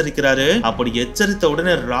பயங்கரமா எச்சரிக்கிறாரு. அப்படி எச்சரித்த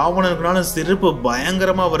உடனே ராவணனுக்கு சிரிப்பு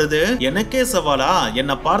பயங்கரமா வருது. எனக்கே சவாலா,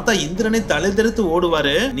 என்ன பார்த்தா இந்திரனை தலை தெரித்து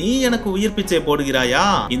ஓடுவாரு, நீ எனக்கு உயிர் பிச்சை போடுகிறாயா?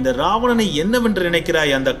 இந்த ராவணனை என்னவென்று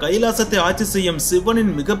நினைக்கிறாய்? அந்த கைலாசத்தை ஆட்சி செய்யும்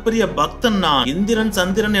சிவனின் மிகப்பெரிய பக்தன் நான். இந்திரன்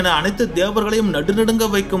சந்திரன் என அனைத்து தேவர்களையும் நடுநடுங்க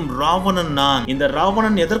வைக்கும் ராவணன் நான். இந்த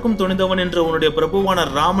ராவணன் எதற்கும் துணிந்தவன் என்று உன்னுடைய பிரபுவான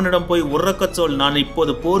ராமனிடம் போய் உறக்க சொல், நான்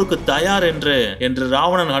இப்போது போருக்கு தயார் என்று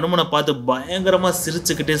ராவணன் ஹனுமனை பார்த்து பயங்கரமா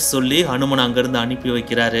சிரிச்சுக்கிட்டே சொல்லி ஹனுமன் அங்கிருந்து அனுப்பி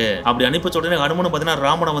வைக்கிறாரு. அப்படி அனுப்பி உடனே ஹனுமன் பாத்தீங்கன்னா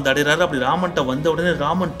ராமனை வந்து அடைகிறாரு. அப்படி ராமன்ட்ட வந்த உடனே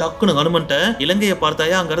ராமன் டக்குன்னு ஹனுமன்ட்ட இலங்கையை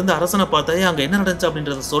பார்த்தாயா, அங்க இருந்து அரசனை பார்த்தாயா, அங்க என்ன நடந்துச்சு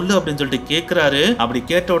அப்படின்றத சொல்லு அப்படின்னு சொல்லிட்டு கேட்கிறாரு. அப்படி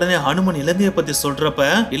கேட்ட உடனே ஹனுமன் இலங்கையை பத்தி சொல்றப்ப,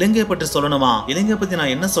 இலங்கையை பற்றி சொல்லணுமா? இலங்கையை பத்தி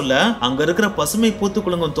நான் என்ன சொல்ல? அங்க இருக்கிற பசுமை பூத்து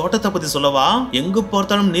குலுங்கும் தோட்டத்தை பத்தி சொல்லவா? எங்கு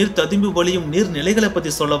பார்த்தாலும் நீர் ததும்பி வழியும் நீர் நிலைகளை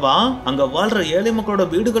பத்தி சொல்லவா? அங்க வாழ்ற ஏழை மக்களோட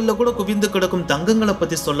வீடுகள்ல கூட குவிந்து கிடக்கும் தங்கங்களை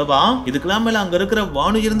பத்தி சொல்லவா? இதுக்கெல்லாம் மேல அங்க இருக்கிற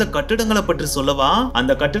வானுயர்ந்த கட்டிடங்களை பற்றி சொல்லவா?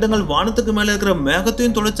 அந்த கட்டிடங்கள் வானத்துக்கு மேல இருக்கிற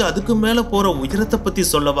மேகத்தையும் தொலைச்சு அதுக்கு மேல போற உயரத்தை பத்தி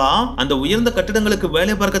சொல்லவா? அந்த உயர்ந்த கட்டிடங்களுக்கு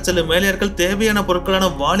வேலை பார்க்க செல்லும் மேலையர்கள் தேவையான பொருட்களான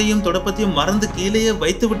வாளியும் தொடப்பத்தையும் மறந்து கீழேயே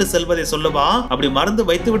வைத்து விட்டு செல்வதை சொல்லவா? அப்படி மறந்து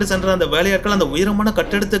வைத்து விட்டு சென்ற அந்த வேலையாட்கள் அந்த உயரமான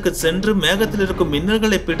கட்டிடத்துக்கு சென்று மேகத்தில் இருக்கும்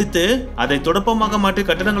மின்னல்களை பிடித்து அதை துடப்பமாக மாற்றி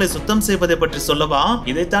கட்டிடங்களை சுத்தம் செய்வதை பற்றி சொல்லவா?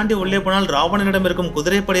 இதை தாண்டி உள்ளே போனால் ராவணனிடம் இருக்கும்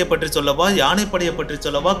குதிரைப்படையை பற்றி சொல்லவா, யானை படையை பற்றி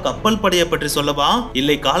சொல்லவா, கப்பல் படையை பற்றி சொல்லவா,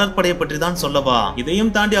 இல்லை காலர் படையை பற்றி தான் சொல்லவா?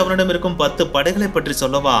 இதையும் தாண்டி அவனிடம் இருக்கும் 10 படைகளை பற்றி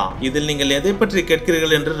சொல்லவா? இதில் நீங்கள் எதை பற்றி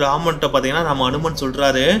கேட்கிறீர்கள் என்று ராமன்ட்ட பாத்தீங்கன்னா நம்ம அனுமன்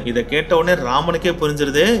சொல்றாரு. இதை கேட்ட உடனே ராமனுக்கே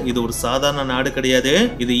புரிஞ்சிருது இது ஒரு சாதாரண நாடு கிடையாது,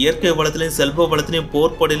 இது இயற்கை வளத்திலையும் செல்வ வளத்திலையும்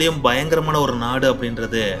போர்ப்படையிலையும் பயங்கரமான ஒரு நாடு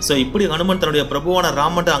அப்படின்றது. சோ இப்படி அனுமன் தன்னுடைய பிரபுவான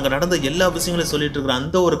ராமன்ட்ட அங்க நடந்த எல்லா விஷயங்களையும் சொல்லிட்டு இருக்கிற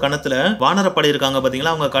அந்த ஒரு கணத்துல வானரப்படை இருக்காங்க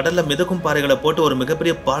பாத்தீங்களா, அவங்க கடல்ல மிதக்கும் பாறைகளை போட்டு ஒரு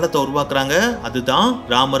மிகப்பெரிய பாலத்தை உருவாக்குறாங்க. அதுதான்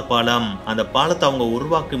ராமர் பாலம். அந்த பாலத்தை அவங்க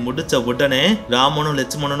உருவாக்கி முடிச்ச உடனே ராமனும்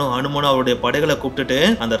லட்சுமணனும் அனுமனும் அவருடைய படைகளை கூப்பிட்டுட்டு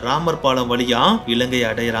அந்த ராமர் பாலம் வழியா இலங்கையை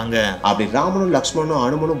அடையறாங்க. அப்படி ராமனும் லட்சுமணனும்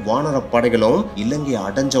அனுமனும் வானர படைகளும் இலங்கையை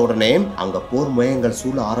அடைஞ்ச உடனே அங்க போர் மயங்கள்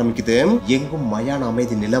சூழ ஆரம்பிக்குது. எங்கும் மயான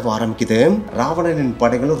அமைதி நிலவ ஆரம்பிக்குது. ராவணனின்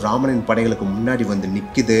படைகளும் ராமனின் படைகளுக்கு முன்னாடி வந்து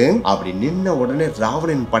நிக்குது. அப்படி நின்ன உடனே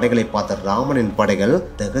ராவணனின் படைகளை பார்த்த ராமனின் படைகள்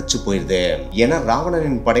திகச்சு போயிருது. ஏன்னா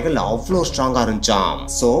ராவணனின் படைகள் அவ்வளவு ஸ்ட்ராங்கா இருந்துச்சாம்.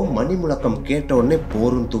 சோ மணி முழக்கம் கேட்ட உடனே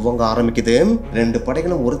போரும் துவங்க ஆரம்பிக்குது. ரெண்டு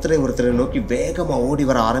படைகளும் ஒருத்தரை நோக்கி வேகமா ஓடி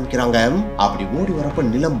வர ஆரம்பிக்கிறாங்க. அப்படி ஓடி வரப்ப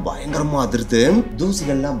நிலம் பயங்கரமா அதிர்ந்து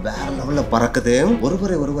தூசிகள்லாம் வேற லெவல்ல பறக்குது.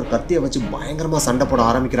 ஒருவரை ஒருவர் கத்திய வச்சு பயங்கரமா சண்டை போட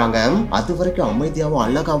ஆரம்பிக்கிறாங்க. அது வரைக்கும் அமைதியாவும்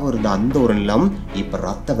அழகாவும் இருந்த அந்த ஒரு நிலம் இப்ப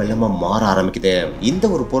ரத்த வெள்ளமா மாற ஆரம்பிக்குது. இந்த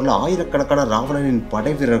ஒரு பொருள் ஆயிரக்கணக்கான ராவணனின்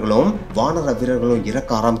படை வீரர்களும் வானர வீரர்களும்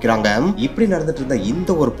இறக்க ஆரம்பிக்கிறாங்க. இப்படி நடந்துட்டு இருந்த இந்த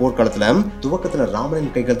ஒரு போர்க்களத்துல துவக்கத்துல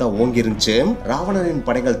ராமனின் கைகள் தான் ஓங்கி இருந்துச்சு, ராவணனின்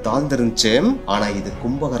படைகள் தாழ்ந்திருந்துச்சு. ஆனா இது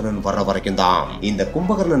கும்பகர்ணன் வர வரைக்கும் தான். இந்த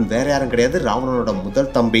கும்பகர்ணன் வேற யாரும் கிடையாது, ராவணனோட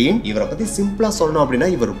முதல் தம்பி. இவரை பத்தி சிம்பிளா சொல்லணும் அப்படின்னா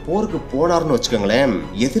இவர் போருக்கு போனார்னு வச்சுக்கோங்களேன்,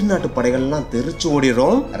 எதிர்நாட்டு படைகள் எல்லாம் தெரிச்சு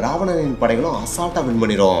ஓடிரும், ராவணனின் படைகளும் அசால்ட்டா வின்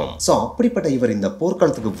பண்ணிரும். சோ அப்படிப்பட்ட இவர் இந்த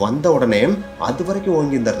போர்க்களத்துக்கு வந்த உடனே அது வரைக்கும்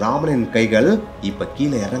ஓங்கி இந்த ராவணனின் கைகள் இப்ப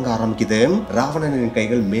கீழே இறங்க ஆரம்பிக்குது. ராவணனின்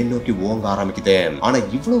கைகள் மேல் நோக்கி ஓங்க ஆரம்பிக்குது. ஆனா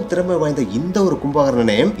இவ்வளவு திறமை வாய்ந்த இந்த ஒரு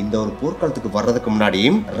கும்பகர்ணனே இந்த ஒரு போர்க்களத்துக்கு வர்றதுக்கு முன்னாடி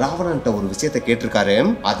ராவணன்ட்ட ஒரு விஷயத்தை கேட்டிருக்காரு.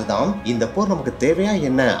 அதுதான் இந்த போர் நமக்கு தேவையா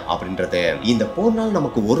என்ன அப்படின்றது. இந்த போர்னால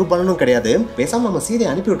நமக்கு ஒரு பலனும் கிடையாது, பேசாம நம்ம சீதை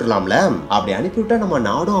அனுப்பி விட்டுலாம்ல, அப்படி அனுப்பிவிட்டா நம்ம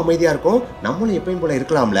நாடும் அமைதியா இருக்கும், நம்மளும் எப்பயும் போல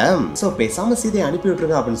இருக்கலாம்ல, சோ பேசாம சீதையை அனுப்பி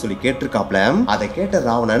விட்டுருங்க அப்படின்னு சொல்லி கேட்டிருக்காப்ல. அதை கேட்ட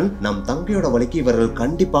ராவணன் நம் தங்கையோட வழிக்கு இவர்கள்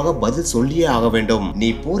கண்டிப்பாக பதில் சொல்லியே ஆக வேண்டும், நீ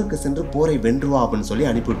போருக்கு சென்று போரை வென்றுவா அப்படின்னு சொல்லி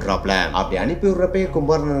அனுப்பி விட்டுறாப்ல. அப்படி அனுப்பி விடுறப்பே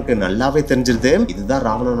கும்பகர்ணனுக்கு நல்லாவே தெரிஞ்சிருது இதுதான்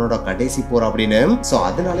ராவணனோட கடைசி போர் அப்படின்னு. சோ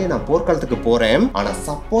அதனாலே நான் போர்க்களத்துக்கு போறேன், ஆனா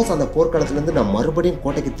சப்போஸ் அந்த போர்க்களத்துல இருந்து நான் மறுபடியும்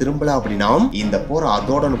கோட்டைக்கு திரும்பல அப்படின்னா இந்த போரை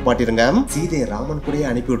அதோட நிப்பாட்டிருங்க, சீதையை ராமன் கூட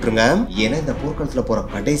அனுப்பி விட்டுருங்க. ஏன்னா இந்த போர்க்களத்துல போற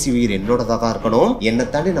கடைசி உயிர் என்னோடதா தான் இருக்கணும், என்னை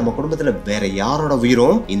தாண்டி நம்ம குடும்பத்துல வேற யாரோட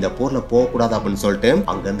உயிரும் இந்த போர்ல போக கூடாது அப்படின்னு சொல்லிட்டு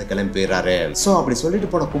அங்க இருந்து கிளம்பி போயிடுறாரு. சோ அப்படி சொல்லிட்டு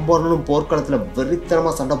போன கும்பகர்ணனும் போர்க்களத்துல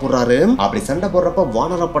வெறித்தனமா சண்டை போடுறாரு. அப்படி சண்டை போடுறப்ப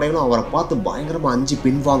வானர படைகளும் அவரை பார்த்து பயங்கரமா அஞ்சு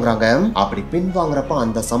பின்வாங்குறாங்க. அப்படி பின்வாங்குறப்ப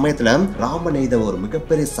அந்த சமயத்துல ராமன் எய்த ஒரு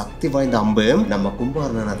மிகப்பெரிய சக்தி வாய்ந்த அம்பு நம்ம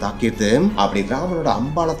கும்பகர்ணனை தாக்கிடுது. அப்படி ராமனோட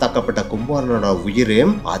அம்பால தாக்கப்பட்ட கும்பகர்ணனோட உயிர்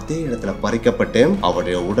அதே இடத்துல பறிக்கப்பட்டு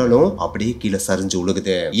அவருடைய உடலும் அப்படியே கீழே சரிஞ்சு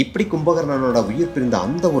உழுகுது. இப்படி கும்பகர்ணனோட உயிர் பிரிந்த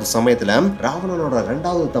அந்த ஒரு சமயத்துல ராவணனோட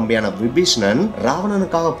இரண்டாவது தம்பியான விபீஷணன்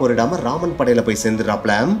ராவணனுக்காக போரிடாம ராமன் படையில போய்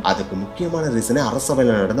சேர்ந்துறாப்ல. அதுக்கு முக்கியமான ரீசனே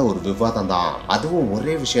அரசவையில நடந்த ஒரு விவாதம் தான். அதுவும்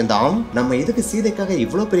ஒரே விஷயம் தான், நம்ம எதுக்கு சீதைக்காக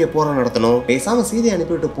இவ்வளவு பெரிய போரை நடத்தணும், பேசாம சீதையை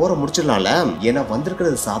அனுப்பிவிட்டு போரை முடிச்சிடலாம்ல, ஏன்னா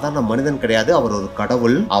வந்திருக்கிறது சாதாரண மனிதன் கிடையாது, அவர் ஒரு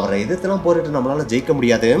கடவுள், அவரை எதிர்த்துலாம் போரிட்டு நம்மளால ஜெயிக்க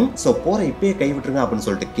முடியாது, சோ போரை இப்பயே கைவிட்டுருங்க அப்படின்னு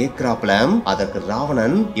சொல்லிட்டு கேட்கிறாப்ல. அதற்கு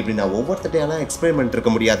ராவணன் இப்படி நான் ஒவ்வொருத்தையெல்லாம் எக்ஸ்பிளைன் பண்ணிட்டு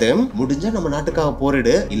இருக்க முடியாது, முடிஞ்சா நம்ம நாட்டுக்காக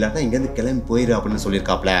போரிடு, இல்லாட்டா இங்க இருந்து கிளம்பி போயிரு அப்படின்னு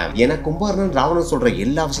சொல்லியிருக்காப்ல. ஏன்னா கும்பகர்ணன் ராவணன் சொல்ற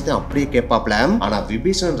எல்லா விஷயத்தையும் அப்படியே கேட்பாப்ல, ஆனா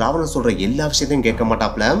விபீஷணன் ராவணன் சொல்ற எல்லா விஷயத்தையும் கேட்க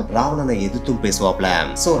மாட்டாப்ல, ராவணனை எதிர்த்தும் பேசுவாப்ல.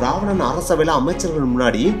 சோ ராவணன் அரசவையில அமைச்சர்கள்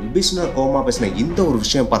முன்னாடி விபீஷணர் கோபமா பேசின இந்த ஒரு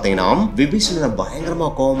விஷயம் பாத்தீங்கன்னா விபீஷணனை பயங்கரமா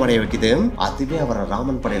கோபமடைய வைக்குது. அதுவே அவரை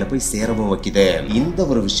ராமன் படையில போய் சேரவும் வைக்குது. இந்த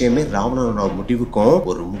ஒரு விஷயமே ராவணனோட முடிவுக்கும்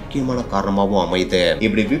ஒரு முக்கியமான காரணமாகவும் அமையுது.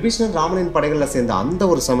 இப்படி விபீஷணன் ராவணனின் படைகள்ல சேர்ந்த அந்த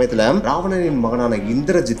ஒரு சமயத்துல ராவணனின் மகனான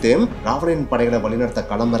இந்திரஜித் ராவணனின் படைகளை வழிநடத்த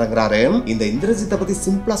களமிறங்குறாரு. இந்த இந்திரஜித்தை பத்தி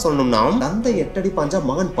சிம்பிளா சொல்லணும்னா தந்தை 8 அடி பாஞ்சா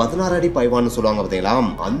மகன் 16 அடி பாய்வான்னு சொல்லுவாங்க பாத்தீங்களா,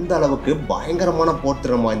 அந்த அளவுக்கு பயங்கரமான போர்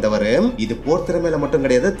திறமை வாய்ந்தவர். இது போர் திறமையில மட்டும்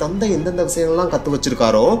கிடையாது, தந்தை எந்தெந்த விஷயங்கள்லாம் கத்து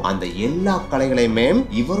வச்சிருக்காரோ அந்த எல்லா கலைகளையுமே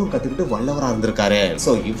இவரும் கத்துக்கிட்டு வல்லவரா இருந்திருக்காரு.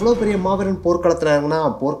 சோ இவ்வளவு பெரிய மாவீரன் போர்க்களத்துல இறங்கினா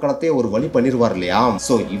போர்க்களத்தையே ஒரு வழி பண்ணிருவார் இல்லையா,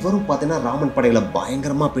 சோ இவரும் பாத்தீங்கன்னா ராமன் படைகளை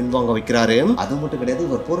பயங்கரமா பின்வாங்க வைக்கிறாரு. அது மட்டும் கிடையாது,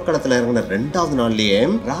 இவர் போர்க்களத்துல இறங்கின 2வது நாள்லயே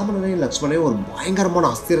ராமனையும் லட்சுமணையும் ஒரு பயங்கரமான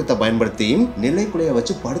அஸ்திரத்தை பயன்படுத்தி நிலைக்குலைய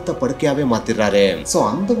வச்சு படுத்த படுக்கையாவே மாத்திடுறாரு. சோ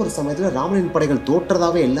அந்த ஒரு சமயத்துல ராமனின் படைகள்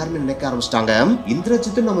தோற்றதாவே எல்லாருமே நினைக்க ஆரம்பிச்சிட்டாங்க.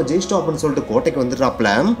 இந்திரஜித்து நம்ம ஜெயிச்சிட்டோம் அப்படின்னு சொல்லிட்டு கோட்டைக்கு வந்துடுறாப்ல.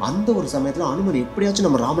 அந்த ஒரு சமயத்துல அனுமன் எப்படியாச்சும்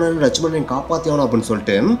நம்ம ராமனையும் லட்சுமணையும் காப்பாத்தியானோம் அப்படின்னு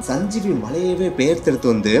சொல்லிட்டு சஞ்சீவி மலையவே பெயர்த்தெடுத்து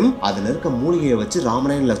வந்து அதுல இருக்க மூலிகையை வச்சு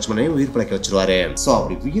ராமனையும் லட்சுமணையும் உயிர் பிழைக்க வச்சிருவாரு. சோ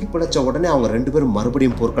அப்படி உயிர் பிழைச்ச உடனே அவங்க 2 பேரும்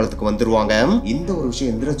மறுபடியும் போர்க்களத்துக்கு வந்துருவாங்க. இந்த ஒரு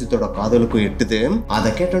விஷயம் இந்திரஜித்தோட காதலுக்கும் எட்டுது.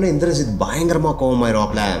 அதை கேட்டோன்னே இந்திரஜித் பயங்கரமா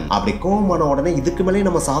கோபமாயிருவாப்ல. அப்படி கோபமான உடனே இதுக்கு மேலே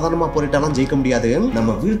நம்ம சாதாரணமா போரிட்டாலும் ஜெயிக்க முடியாது,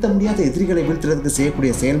 நம்ம வீழ்த்த முடியாத எதிரிகளை வீழ்த்துறதுக்கு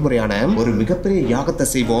செய்யக்கூடிய செயல்முறையான ஒரு மிகப்பெரிய யாகத்தை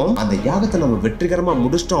செய்வோம், அந்த யாகத்தை நம்ம வெற்றிகரமா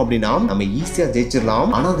முடிச்சிட்டோம் அப்படின்னா நம்ம ஈஸியா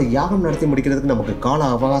ஜெயிச்சிடலாம். ஆனா அந்த யாகம் நடத்தி முடிக்கிறதுக்கு நமக்கு கால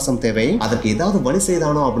அவகாசம் தேவை. அதற்கு ஏதாவது வழி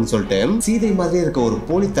செய்தானோ அப்படின்னு சொல்லிட்டு சீதை மாதிரி இருக்க ஒரு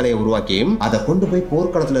போலி தலையை உருவாக்கி அதை கொண்டு போய்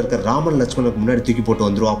போர்க்களத்துல இருக்க ராமன் லட்சுமணனுக்கு முன்னாடி தூக்கி போட்டு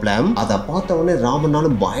வந்துருவாப்ல. அதை பார்த்த உடனே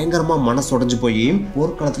ராமனாலும் பயங்கரமா மனசு உடைஞ்சு போய்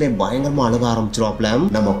போர்க்களத்திலே பயங்கரமா அழுக ஆரம்பிச்சிருவாப்ல.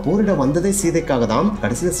 நம்ம போரிட வந்ததே சீதைக்காக தான்,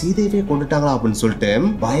 கடைசியில சீதையவே கொண்டுட்டாங்களா அப்படின்னு சொல்லிட்டு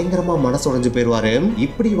பயங்கரமா மனசு உடைஞ்சு போயிருவாரு.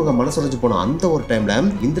 இப்படி இவங்க மனசு உடைஞ்சு போன அந்த ஒரு டைம்ல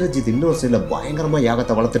இந்திரஜித் இன்னொரு சைடுல பயங்கரமா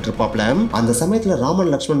யாகத்தை வளர்த்துட்டு இருப்பாப்ல. அந்த சமயத்துல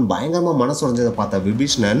ராமன் லட்சுமணன் பயங்கரமா மனசு உடைஞ்சதை பார்த்த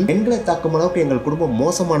விபீஷணன் பெண்களை தாக்கும் அளவுக்கு எங்கள் குடும்பம்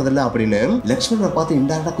மோசமானது இல்ல அப்படின்னு லட்சுமணனை பார்த்து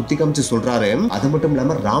இன்டைரக்டா குத்தி காமிச்சு சொல்றாரு. அது மட்டும்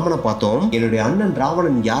இல்லாம ராமனை பார்த்தோம், என்னுடைய அண்ணன்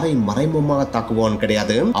ராவணன் யாரையும் மறைமுகமாக தாக்குவான்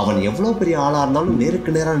கிடையாது, அவன் எவ்வளவு பெரிய ஆளா இருந்தாலும்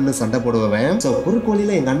நேருக்கு நேரா நின்று சண்டை போடுவேன்,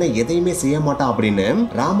 குறுக்கோளில எங்க அண்ணன் எதையுமே செய்ய மாட்டான் அப்படின்னு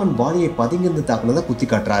ராமன் பாடியை பதுங்கிருந்து தாக்குனதை குத்தி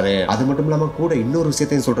காட்டுறாரு. அது மட்டும் இல்லாம கூட இன்னொரு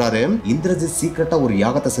விஷயத்தையும் சொல்றாரு, இந்திரஜித் சீக்கிரட்டா ஒரு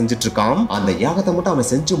யாகத்தை செஞ்சுட்டு இருக்கான், அந்த யாகத்தை மட்டும் அவன்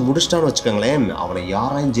செஞ்சு முடிச்சிட்டான்னு வச்சுக்கோங்களேன் அவனை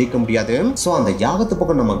யாராயும் ஜெயிக்க முடியாது. சோ அந்த யாகத்து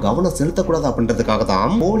பக்கம் நம்ம கவனம் செலுத்தக்கூடாது அப்படின்றதுக்காக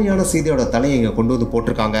தான் போலியான சீதையோட தலையை இங்க கொண்டு வந்து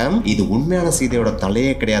போட்டிருக்காங்க. இது உண்மையான சீதையோட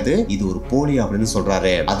தலையே கிடையாது, இது ஒரு போலி அப்படின்னு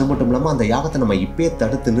சொல்றாரு. அது மட்டும் இல்லாம அந்த யாகத்தை நம்ம இப்பே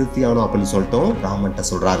தடுத்து நிறுத்தியானோம் அப்படின்னு சொல்லிட்டு ராமன்ட்ட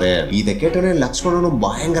சொல்றாரு. இதை கேட்டோன்னே லட்சுமணனும்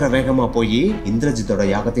பயங்கர வேகமா போய் இந்திரஜித்தோட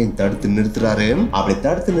யாகத்தையும் தடுத்து நிறுத்துறாரு. அப்படி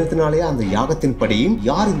தடுத்து நிறுத்தினாலே அந்த யாகத்தின் படி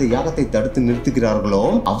யார் இந்த யாகத்தை தடுத்து நிறுத்துகிறார்களோ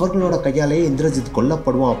அவர்களோட கையாலே இந்திரஜித்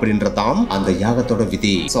கொல்லப்படுவான் அப்படின்றதாம் அந்த யாகத்தோட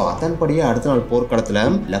விதி. சோ அதன்படியே அடுத்த நாள் போர்க்களத்துல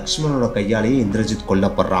லட்சுமணனோட கையாலேயே இந்திரஜித்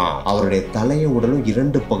கொல்லப்படுறான். அவருடைய தலையும் உடலும்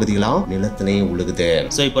 2 பகுதிகளா நிலத்திலேயே உழுகுது.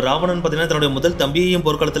 சோ இப்ப ராவணன் பாத்தீங்கன்னா தன்னுடைய முதல் தம்பியையும்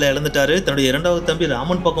போர்க்களத்துல இழந்துட்டாரு, தன்னுடைய இரண்டாவது தம்பி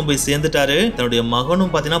ராமன் பக்கம் போய் சேர்ந்துட்டாரு, தன்னுடைய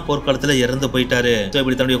மகனும் பாத்தீங்கன்னா போர்க்களத்துல இறந்து போயிட்டாரு.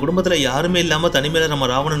 இப்படி தன்னுடைய குடும்பத்துல யாருமே இல்லாம தனிமையில நம்ம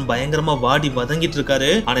ராவணன் பயங்கரமா வாடி வதங்கிட்டு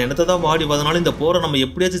இருக்காரு. ஆனா என்னதான் வாடி வதனாலும் இந்த போரை நம்ம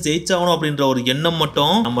எப்படியாச்சும் ஜெயிச்சாகணும் அப்படின்ற ஒரு எண்ணம்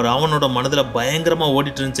மட்டும் நம்ம ராவணனோட மனதுல பயங்கரமா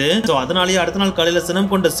ஓடிட்டு இருந்துச்சு. சோ அதனாலேயே அடுத்த நாள் காலையில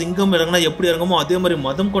சினம் கொண்ட சிங்கம் இறங்கினா எப்படி இறங்குமோ அதே மாதிரி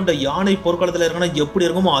மதம் கொண்ட யானை போர்க்களத்துல இறங்கினா எப்படி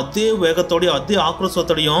இறங்குமோ அதே வேகத்தோடய அதே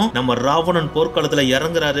ஆக்ரோஷத்தோடையும் நம்ம ராவணன் போர்க்களத்துல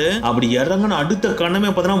இறங்குறாரு. அப்படி இறங்கின அடுத்த கணமே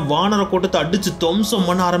பாத்தீங்கன்னா வானர கூட்டத்தை அடிச்சு துவம்சம்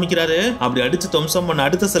பண்ண ஆரம்பிக்கிறாரு. அப்படி அடிச்சு துவம்சம் பண்ண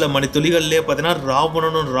அடுத்த சில மணி துளிகள்லயே பாத்தீங்கன்னா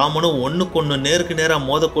ராவணனும் ராமனும் ஒண்ணுக்கு ஒண்ணு நேருக்கு நேரா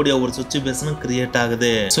மோதக்கூடிய ஒரு சிச்சுவேஷன் கிரியேட்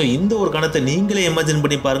ஆகுது. சோ இந்த ஒரு கணத்தை நீங்களே இமேஜின்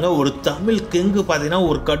பண்ணி பாருங்க. ஒரு தமிழ் கிங்கு பாத்தீங்கன்னா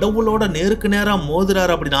ஒரு கடவுளோட நேருக்கு நேரா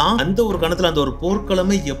மோதுறாரு அப்படின்னா அந்த ஒரு கணத்துல அந்த ஒரு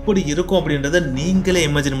போர்க்களமே எப்படி இருக்கும் அப்படின்றத நீங்களே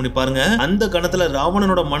இமேஜின் பண்ணி பாருங்க. அந்த கணத்துல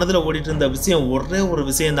ராவணனோட மனதுல ஓடிட்டு இருந்த விஷயம் ஒரே ஒரு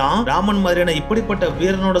விஷயம் தான், ராமன் மாதிரியான இப்படிப்பட்ட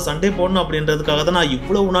வீரனோட சண்டை போடணும் அப்படின்றதுக்காக தான் நான்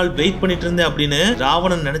இவ்வளவு நாள் வெயிட் பண்ணிட்டு இருந்தேன் அப்படின்னு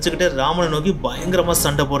ராவணன் நினைச்சுக்கிட்டே ராமனை நோக்கி பயங்கரமா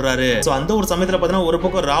சண்டை போடுறாரு. சோ அந்த ஒரு சமயத்துல பாத்தீங்கன்னா ஒரு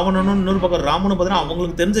பக்கம் ராவணனும் இன்னொரு பக்கம் ராமனும் பாத்தீங்கன்னா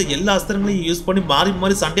அவங்களுக்கு தெரிஞ்ச எல்லா அஸ்திரங்களையும் யூஸ் பண்ணி மாறி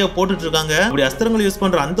மாறி சண்டையா போட்டுட்டு இருக்காங்க. அப்படி அஸ்திரங்களை யூஸ்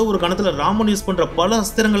பண்ற அந்த ஒரு கணத்துல ராமன் யூஸ் பண்ற பல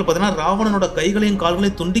அஸ்திரங்கள் பாத்தீங்கன்னா ராவணனோட கைகளையும்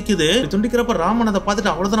கால்களையும் துண்டிக்குது. துண்டிக்கிறப்ப ராமன் அதை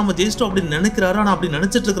பார்த்துட்டு அவ்வளவுதான் நம்ம ஜெயிச்சிட்டோம் அப்படின்னு நினைக்கிறாரு. ஆனா அப்படி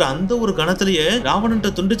நினைச்சிட்டு இருக்கிற அந்த ஒரு கணத்திலேயே ராவணன்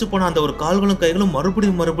துண்டிச்சு போன அந்த ஒரு கால்களும் கைகளும்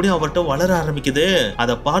மறுபடியும் அவர்கிட்ட வளர ஆரம்பிக்குது.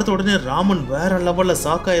 அதை பார்த்த உடனே ராமன் வேற லெவல்ல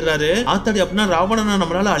ஷாக் ஆயிடுறாரு. ஆத்தாடி அப்படின்னா ராவணனை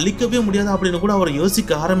நம்மளால அழிக்கவே முடியாது அப்படின்னு கூட அவர்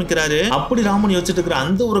யோசிக்க ஆரம்பிக்கிறாரு. அப்படி ராமன் யோசிச்சுட்டு இருக்கிற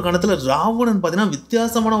அந்த ஒரு கணத்துல ராவணன் பாத்தீங்கன்னா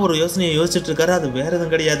வித்தியாசமான ஒரு யோசனையை யோசிச்சுட்டு இருக்காரு. அது வேற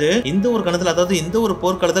எதுவும் கிடையாது, இந்த ஒரு கணத்துல அதாவது இந்த ஒரு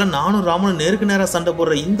போர்க்களத்துல நானும் ராமனும் நேருக்கு நேரா சண்டை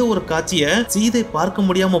போடுற இந்த ஒரு காட்சியை சீதை பார்க்க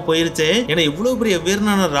முடியாம போயிருச்சு. ஏன்னா இவ்வளவு பெரிய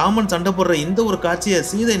வீரனான ராமன் சண்டை போடுற இந்த ஒரு காட்சியை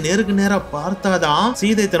சீதை நேருக்கு நேரா பார்த்தாதான்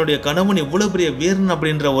சீதை தன்னுடைய கணவன் இவ்வளவு பெரிய வீரன்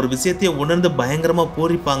அப்படின்ற ஒரு விஷயத்தையே உணர்ந்து பயங்கரமா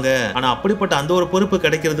பூரிப்பாங்க. ஆனா அப்படிப்பட்ட அந்த ஒரு பொறுப்பு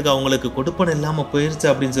கிடைக்கிறதுக்கு அவங்களுக்கு கொடுப்பன இல்லாம போயிருச்சு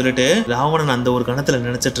அப்படின்னு சொல்லிட்டு ராவணன் அந்த ஒரு கணத்துல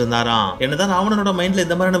நினைச்சிட்டு இருந்தாராம். என்னதான் ராவணனோட மைண்ட்ல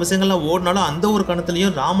இந்த மாதிரியான விஷயங்கள்லாம் ஓடினாலும் அந்த ஒரு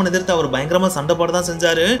கணத்திலையும் ராமன் எதிர்த்து அவர் பயங்கரமா சண்டை போட தான்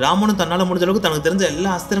செஞ்சாரு. ராமனும் தன்னால முடிஞ்ச அளவுக்கு தனக்கு தெரிஞ்ச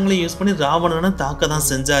எல்லா அஸ்திரங்களையும் யூஸ் பண்ணி ராவணனை தாக்க தான்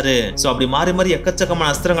செஞ்சாரு. சோ அப்படி மாறி மாறி எக்கச்சக்கமான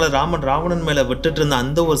அஸ்திரங்களை ராவணன் மேல விட்டுட்டு இருந்த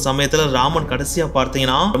அந்த ஒரு சமயத்துல ராமன் கடைசியா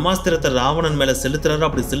பார்த்தீங்கன்னா பிரம்மாஸ்திரத்தை ராவணன் மேல செலுத்துறாரு.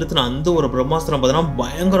 அப்படி செலுத்தின அந்த ஒரு பிரம்மாஸ்திரம் பார்த்தீங்கன்னா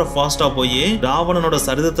பயங்கர ஃபாஸ்டா போய் ராவணனோட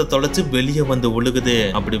சரிதத்தை தொலைச்சு வெளியே வந்து விழுகுது.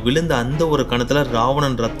 அப்படி விழுந்த அந்த ஒரு கணத்துல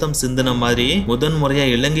ராவணன் ரத்தம் சிந்தின மாதிரி முதன் முறையா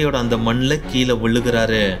இலங்கையோட அந்த மண்ணில கீழே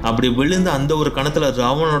விழுகிறாரு. அப்படி விழுந்த அந்த ஒரு கணத்துல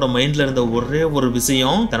ராவணனோட மைண்ட்ல இருந்த ஒரே ஒரு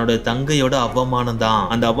விஷயம் தன்னுடைய தங்கையோட அவமானம் தான்.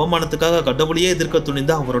 அந்த அவமானத்துக்காக கடவுளையே எதிர்க்க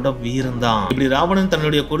துணிந்த அவரோட வீரம் தான். இப்படி ராவணன்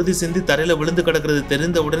தன்னுடைய குருதி சிந்தி தரையில விழுந்து கிடக்கிறது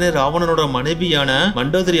தெரிந்த உடனே ராவணனோட மனைவியான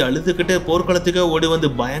மண்டோதரி அழுதுகிட்டே போர்க்களத்துக்கே ஓடி வந்து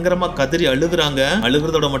பயங்கரமா கதறி அழுகுறாங்க.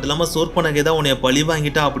 அழுகுறதோட மட்டும் இல்லாம சூர்பனகை தான் உன்னைய பழி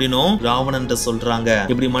வாங்கிட்டா அப்படின்னும் ராவணன் சொல்றாங்க.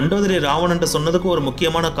 இப்படி மண்டோதரி ராவணன் சொன்னதுக்கு ஒரு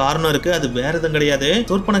முக்கியமான காரணம் இருக்கு, அது வேற எதுவும் கிடையாது.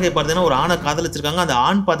 சூர்பனகை பார்த்தீங்கன்னா ஒரு ஆணை காதலிச்சிருக்காங்க, அந்த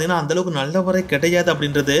ஆண் பாத்தீங்கன்னா அந்த அளவுக்கு நல்லவரை கிடையாது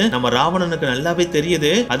அப்படின்றது நம்ம ராவணனுக்கு நல்லாவே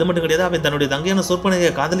தெரியுது. அது மட்டும் கிடையாது, அவன் தன்னுடைய தங்கையான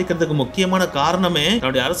சூர்பனகையை காதலிக்கிறதுக்கு முக்கியமான காரணமே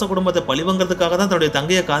தன்னுடைய அரச குடும்பத்தை பழிவங்கிறதுக்காக தான் தன்னுடைய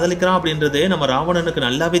தங்கையை காதலிக்கிறான் அப்படின்றது நம்ம ராவணனுக்கு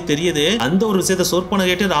நல்லாவே தெரியுது. அந்த ஒரு விஷயத்தை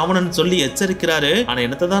சூர்பனகைட்டு ராவணன் சொல்லி எச்சரிக்கிறாரு. ஆனா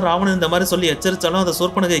என்னதான் ராவணன் இந்த மாதிரி சொல்லி எச்சரிச்சாலும் அந்த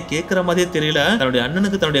சூர்பனகை கேட்கிற மாதிரியே தெரியல. தன்னுடைய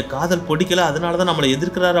அண்ணனுக்கு தன்னுடைய காதல் பிடிக்கல, அதனாலதான் நம்மளை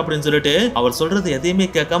எதிர்க்கிறாரு அப்படின்னு சொல்லிட்டு அவர் சொல்றது எதையுமே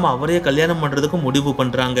கேட்காம அவரே கல்யாணம் பண்றதுக்கு முடிவு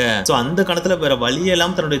பண்றாங்க. சோ அந்த கணத்துல வேற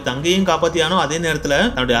வழியெல்லாம் தன்னுடைய தங்கையும் காப்பாத்தியானோ அதே நேரத்துல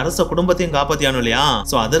தன்னுடைய அரச குடும்பத்தையும் காப்பாத்தியானோ இல்லையா?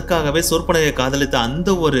 சோ அதற்காகவே சூர்பனகை காதலித்த அந்த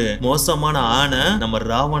ஒரு மோசமான ஆணை நம்ம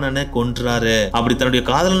ராவணனை கொன்றாரு. அப்படி தன்னுடைய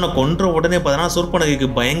காதலனை கொன்ற உடனே பார்த்தீங்கன்னா சூர்பனகைக்கு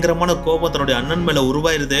பயங்கரமான கோபம் தன்னுடைய அண்ணன் மேல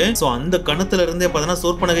உருவாயிருது. சோ அந்த கணத்துல இருந்தே பார்த்தீங்கன்னா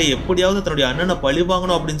சூர்பனகை எப்படியாவது தன்னுடைய அண்ணனை பழி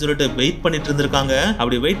வாங்கணும் அப்படின்னு சொல்லிட்டு வெயிட் பண்ணிட்டு இருந்திருக்காங்க.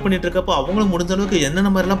 அப்படி வெயிட் பண்ணிட்டு இருக்கப்ப அவங்களும் முடிஞ்ச அளவுக்கு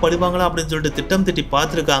என்னென்ன மாதிரி எல்லாம் பழி வாங்கலாம் அப்படின்னு சொல்லிட்டு திட்டம் திட்டி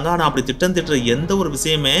பார்த்திருக்காங்க. ஆனா அப்படி திட்டம் திட்டுற எந்த ஒரு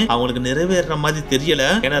விஷயமே அவங்களுக்கு நிறைவேற மாதிரி தெரியல.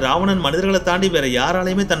 ஏன்னா ராவணன் மனிதர்களை தாண்டி வேற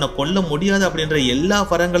யாராலையுமே தன்னை கொல்ல முடியாது அப்படின்ற எல்லா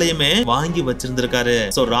வரங்களையுமே வாங்கி வச்சிருந்திருக்காரு.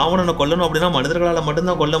 சோ ராவணனை கொல்லணும் அப்படின்னா மனிதர்களால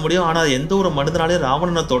மட்டும்தான் கொல்ல முடியும். ஆனா எந்த ஒரு மனிதனாலையும்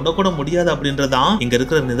ராவணனை தொடக்கூட முடியாது அப்படின்றதான் இங்க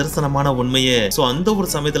இருக்கிற நிதர்சனமான உண்மையே. சோ அந்த ஒரு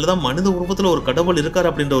சமயத்துலதான் மனித உருவத்துல ஒரு கடவுள் இருக்காரு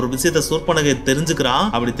அப்படின்ற ஒரு விஷயத்தை சூர்பனகை தெரிஞ்சுக்கிறான்.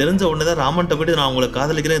 அப்படி தெரிஞ்ச உடனே ராமன்ட்ட போயிட்டு நான் உங்களை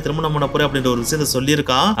காதலிக்கிறேன், திருமணம் பண்ண போறேன் அப்படின்ற ஒரு விஷயத்தை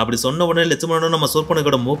சொல்லியிருக்கான். அப்படி சொன்ன உடனே லட்சுமணனும் நம்ம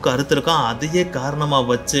சூர்பனகையோட மூக்கு அறுத்திருக்கான். அதையே காரணமா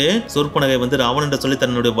வச்சு சூர்பனகை வந்து ராவணன் சொல்லி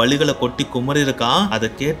தன்னுடைய வலிகளை கொட்டி குமரி இருக்கான். அதை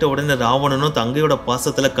கேட்ட உடனே ராவணனும் தங்கையோட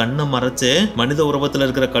பாசத்துல கண்ணை மறைச்சு மனித உருவத்துல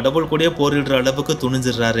இருக்கிற கடவுள் கூட போரிடுற அளவுக்கு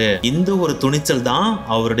துணிஞ்சிடுறாரு. இந்த ஒரு துணிச்சல் தான்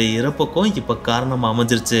அவருடைய இறப்புக்கும் இப்ப காரணமா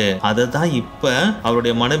அமைஞ்சிருச்சு. அததான் இப்ப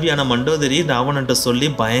அவருடைய மனைவியான மண்டோதரி ராவணன் சொல்லி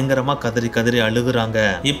பயங்கரமா கதறி கதறி அழுகுறாங்க.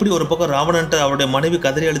 இப்படி ஒரு பக்கம் ராவணன் அவருடைய மனைவி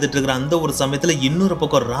கதறி அழுதுட்டு இருக்கிற அந்த ஒரு சமயத்துல இன்னொரு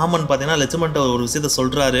பக்கம் ராமன் பாத்தீங்கன்னா லட்சுமணன் ஒரு விஷயத்த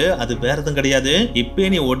சொல்றாரு. அது வேற எதுவும் கிடையாது, இப்ப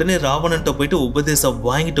நீ உடனே ராவணன் போயிட்டு உபதேசம்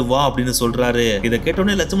வாங்கிட்டு வா அப்படின்னு சொல்றாரு. இதை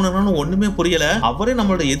கேட்டோடனே லட்சுமணன் ஒண்ணுமே புரியல. அவரே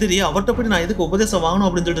நம்மளோட எதிரி, அவர்கிட்ட போயிட்டு நான் எதுக்கு உபதேசம் வாங்கணும்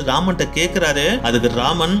அப்படின்னு சொல்லிட்டு ராமன் கேட்கிறாரு. அதுக்கு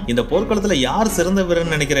ராமன், இந்த போர்க்களத்துல யார் சிறந்த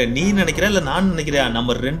வீரன் நினைக்கிற, நீ நினைக்கிற இல்ல நான் நினைக்கிறேன்,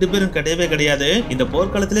 நம்ம ரெண்டு பேரும் கிடையவே கிடையாது. இந்த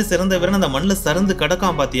போர்க்களத்திலே சிறந்த வீரன் அந்த மண்ணில் சறந்து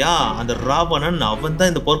கடக்கான் பாத்தியா, அந்த ராவணன் அவன்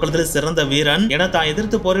தான் இந்த போர்க்களத்திலே சிறந்த வீரன். ஏன்னா தான்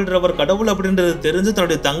எதிர்த்து போரிடுறவர் கடவுள் அப்படின்றது தெரிஞ்சு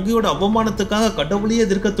தன்னுடைய தங்கையோட அவமானத்துக்காக கடவுளையே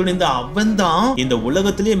எதிர்க்க துணிந்த அவன் தான் இந்த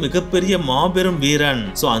உலகத்திலேயே மிகப்பெரிய மாபெரும் வீரன்.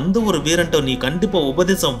 சோ அந்த ஒரு வீரன் நீ கண்டிப்பா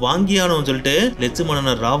உபதேசம் வாங்கியானு சொல்லிட்டு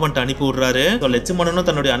லட்சுமணனை ராவன் அனுப்பி விடுறாரு. லட்சுமணனும்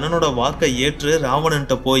தன்னுடைய அண்ணனோட வாக்கை ஏற்று ராவணன்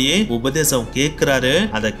போய் உபதேசம் கேட்கிறாரு.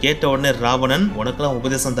 அதை கேட்ட உடனே ராவணன், உனக்கெல்லாம்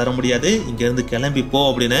உபதேசம் தர முடியாது, இங்க இருந்து கிளம்பி போ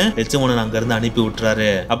அப்படின்னு லட்சுமணன் அங்க இருந்து அனுப்பி விட்டுறாரு.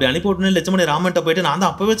 அப்படி அனுப்பி விட்டு லட்சுமணன் ராமன் போயிட்டு, நான்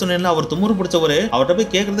தான் அப்பவே சொன்னேன்ல அவர் துமுறு பிடிச்சவரு, அவர்கிட்ட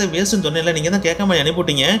போய் கேட்கறதே வேஸ்ட்னு சொன்னேன்ல, நீங்க தான் கேட்காம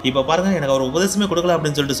அனுப்பிவிட்டீங்க, இப்ப பாருங்க எனக்கு அவர் உபதேசமே கொடுக்கல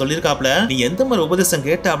அப்படின்னு சொல்லிட்டு சொல்லிருக்காப்ல, நீ எந்த மாதிரி உபதேசம்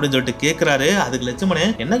கேட்ட அப்படின்னு சொல்லிட்டு கேட்கிறாரு. அதுக்கு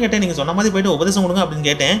லட்சுமணன், என்ன கேட்டேன், நீங்க சொன்ன மாதிரி போயிட்டு உபதேசம் கொடுங்க அப்படின்னு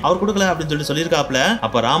கேட்டேன், அவர் கொடுக்கல அப்படின்னு சொல்லிட்டு சொல்லிருக்காப்ல.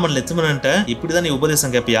 அப்ப ராமன் லட்சுமணன், இப்படிதான் நீ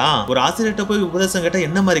உபதேசம் கேட்பியா, ஒரு ஆசிரியர்கிட்ட போய் உபதேசம் கேட்டா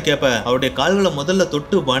என்ன மாதிரி கேட்ப, அவருடைய கால்களை முதல்ல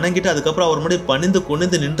தொட்டு வணங்கிட்டு அதுக்கப்புறம் அவர் முன்னாடி பணிந்து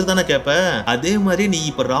கொண்டு நின்று தானே கேட்ப, அதே மாதிரி நீ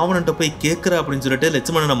இப்ப ராவணன் போய் கேட்கிற அப்படின்னு சொல்லிட்டு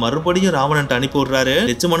லட்சுமணனை மறுபடியும் ராவணன் அனுப்பி விடுறாரு.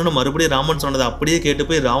 லட்சுமணன் மறுபடியும் ராமன் சொன்னதை அப்படியே கேட்டு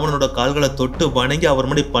போய் ராவணனோட கால்களை தொட்டு வணங்கி அவர்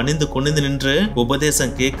முன்னாடி பணிந்து கொண்டு நின்று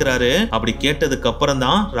உபதேசம் கேட்கிறாரு. அப்படி கேட்டதுக்கு அப்புறம்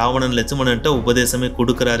தான் ராவணன் லட்சுமணன் உபதேசமே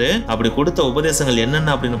கொடுக்கிறாரு. அப்படி கொடுத்த உபதேசங்கள்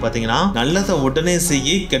என்னென்ன அப்படின்னு பாத்தீங்கன்னா, நல்லதை உடனே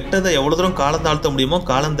செய்யி, கெட்டதை எவ்வளவு தூரம் காலம் தாழ்த்த முடியுமோ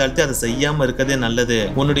காலம் தாழ்த்தி அதை செய்யாம இருக்கதே நல்லது.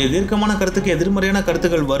 உன்னுடைய தீர்க்கமான கருத்துக்கு எதிர்மறையான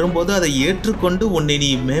கருத்துக்கள் வரும்போது அதை ஏற்றுக்கொண்டு உன்னை நீ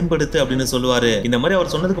மேம்படுத்து அப்படின்னு சொல்லுவாரு. இந்த மாதிரி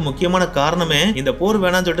அவர் சொன்னதுக்கு முக்கியமான காரணமே, இந்த போர்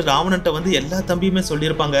வேணாம்னு சொல்லிட்டு ராவணன் வந்து எல்லா தம்பியுமே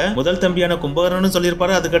சொல்லியிருப்பாங்க. முதல் தம்பியான கும்பகர்ணனும்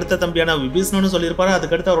சொல்லியிருப்பாரு, அதுக்கடுத்த தம்பியான விபீஷணனும் சொல்லியிருப்பாரு,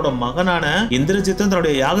 அதுக்கடுத்து அவரோட மகனான இந்திரஜித்தும்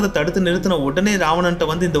தன்னுடைய யாகத்தை தடுத்து நிறுத்தின உடனே ராவணன்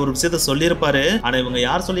வந்து இந்த ஒரு விஷயத்தை சொல்லியிருப்பாரு. ஆனா இவங்க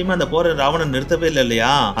யார் சொல்லியுமே அந்த போரை ராவணன் நிறுத்தவே இல்லை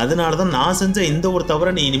இல்லையா, அதனாலதான் நான் செஞ்ச இந்த ஒரு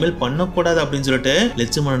தவறை நீ இனிமேல் பண்ணக்கூடாது அப்படின்னு சொல்லிட்டு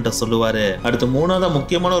லட்சுமணன் சொல்லுவாரு. அடுத்து மூணாவது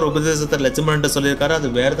முக்கியமான ஒரு உபதேசத்தை லட்சுமணன் சொல்லியிருக்காரு. அது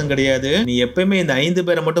வேறதும் கிடையாது, நீ எப்பயுமே இந்த 5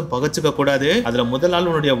 பேரை மட்டும் பகச்சுக்க கூடாது. அதுல முதல் ஆள்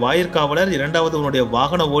உன்னுடைய வாயிற்காவலர், இரண்டாவது உன்னுடைய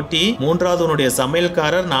வாகன ஓட்டி, மூன்றாவது உன்னுடைய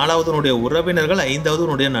சமையல்காரர், நாலாவது உன்னுடைய உறவினர்கள், ஐந்தாவது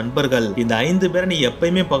உன்னுடைய நண்பர்கள். இந்த 5 பேரை நீ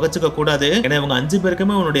எப்பயுமே பகச்சுக்க கூடாது. ஏன்னா இவங்க 5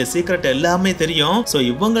 பேருக்குமே உன்னுடைய சீக்ரெட் எல்லாமே தெரியும். சோ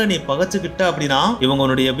இவங்களை நீ பகச்சுக்கிட்ட அப்படின்னா இவங்க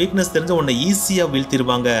உன்னுடைய வீக்னஸ் தெரிஞ்சு உன்னை ஈஸியா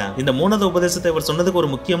வீழ்த்திடுவாங்க. இந்த மூணாவது உபதேசத்தை இவர் சொன்னதுக்கு ஒரு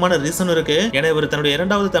முக்கியமான ரீசன் இருக்கு. ஏன்னா இவர் தன்னுடைய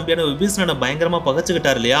இரண்டாவது தம்பியான விபீஷணனை பயங்கரமா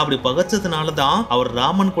பகச்சுக்கிட்டார் இல்லையா, அப்படி பகச்சதுனாலதான் அவர்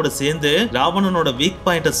ராமன் கூட சேர்ந்து ராவணனோட வீக்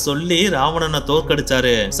பாயிண்ட சொல்லி ராவணனை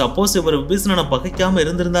தோற்கடிச்சாரு. சப்போஸ் இவர் விபீஷணனை பகைக்காம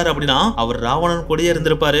இருந்திருந்தாரு அப்படின்னா அவர் ராவணன் கூடயே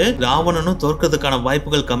இருந்திருப்பாரு, ராவணனும் தோற்கிறதுக்கான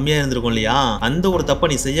வாய்ப்புகள் கம்மியா இருந்திருக்கும் இல்லையா. அந்த ஒரு தப்ப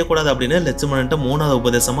நீ செய்யக்கூடாது அப்படின்னு லட்சுமணன் மூணாவது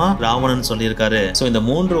உபதேசமா ராவணன் சொல்லியிருக்காரு. சோ இந்த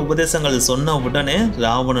 3 உபதேசங்கள் சொன்ன உடனே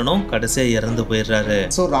ராவணனும் கடைசியா இறந்து போயிடுறாரு.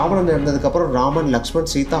 சோ ராவணன் இறந்ததுக்கு அப்புறம் ராமன், லக்ஷ்மண்,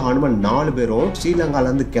 சீதா, ஹனுமன் 4 பேரும் ஸ்ரீலங்கால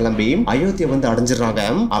இருந்து கிளம்பி அயோத்தியை வந்து அடைஞ்சிடறாங்க.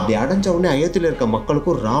 அப்படி அடைஞ்ச உடனே அயோத்தியில இருக்க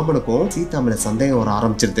மக்களுக்கும் ராமனுக்கும் சீதா மேல சந்தேகம் வர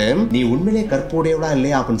ஆரம்பிச்சிருது. நீ உண்மையிலே கற்புடையவளா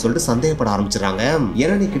இல்லையா அப்படின்னு சொல்லிட்டு சந்தேகப்பட ஆரம்பிச்சிடறாங்க.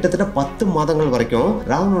 ஏன்னா நீ கிட்டத்தட்ட 10 மாதங்கள் வரைக்கும்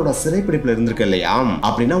ராவணனோட சிறைப்பிடிப்புல இருந்திருக்க இல்லையா,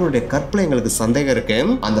 அப்படின்னா உன்னுடைய கற்புல எங்களுக்கு சந்தேகம் இருக்கு.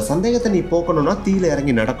 அந்த சந்தேகத்தை நீ போக்கணும்னா தீயில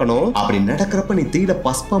இறங்கி நடக்கணும். அப்படி நடக்கிறப்ப நீ தீயில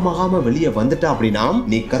பஸ்பமாகாம வெளியே வந்துட்ட அப்படின்னா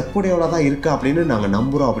நீ கற்புடையவளா தான் இருக்க அப்படின்னு நாங்க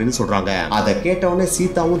நம்புறோம் அப்படின்னு சொல்றாங்க. அதை கேட்ட உடனே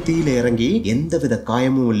சீதாவும் தீயில இறங்கி எந்தவித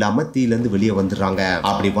காயமும் இல்லாம தீயில இருந்து வெளியே வந்துடுறாங்க.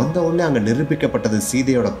 அப்படி வந்த உடனே அங்க நிரூபிக்கப்பட்டது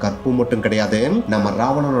சீதையோட கற்பு மட்டும் கிடையாது, நம்ம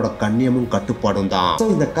ராவணனோட கண்ணியமும் கட்டுப்பாடும் தான்.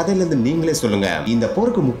 இந்த கதையில இருந்து நீங்களே சொல்லுங்க, இந்த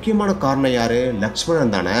போருக்கு முக்கியமான காரணம் யாரு?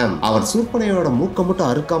 லக்ஷ்மணன் தானே. அவர் சூர்பனகையோட மூக்க மூக்க மட்டும்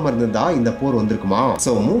அறுக்காம இருந்திருந்தா இந்த போர் வந்திருக்குமா?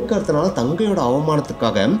 சோ மூக்க அறுத்தனால தங்கையோட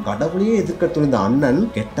அவமானத்துக்காக கடவுளையே எதிர்க்க துணிந்த அண்ணன்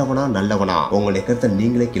கெட்டவனா நல்லவனா? உங்களுடைய கருத்தை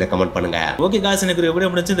நீங்களே கீழே கமெண்ட் பண்ணுங்க. ஓகே காய்ஸ், எனக்கு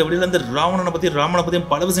வீடியோ முடிஞ்சு. இந்த வீடியோல இருந்து ராவணனை பத்தி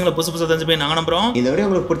பல விஷயங்களை புதுசு தெரிஞ்சு போய் நாங்க நம்புறோம். இந்த வீடியோ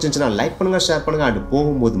உங்களுக்கு பிடிச்சிருந்துச்சுன்னா லைக் பண்ணுங்க, ஷேர் பண்ணுங்க, அது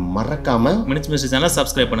போகும்போது மறக்காம மினிட்ஸ் சேனலை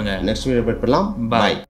சப்ஸ்கிரைப் பண்ணுங்க. நெக்ஸ்ட் வீடியோ பார்க்கலாம். பாய்.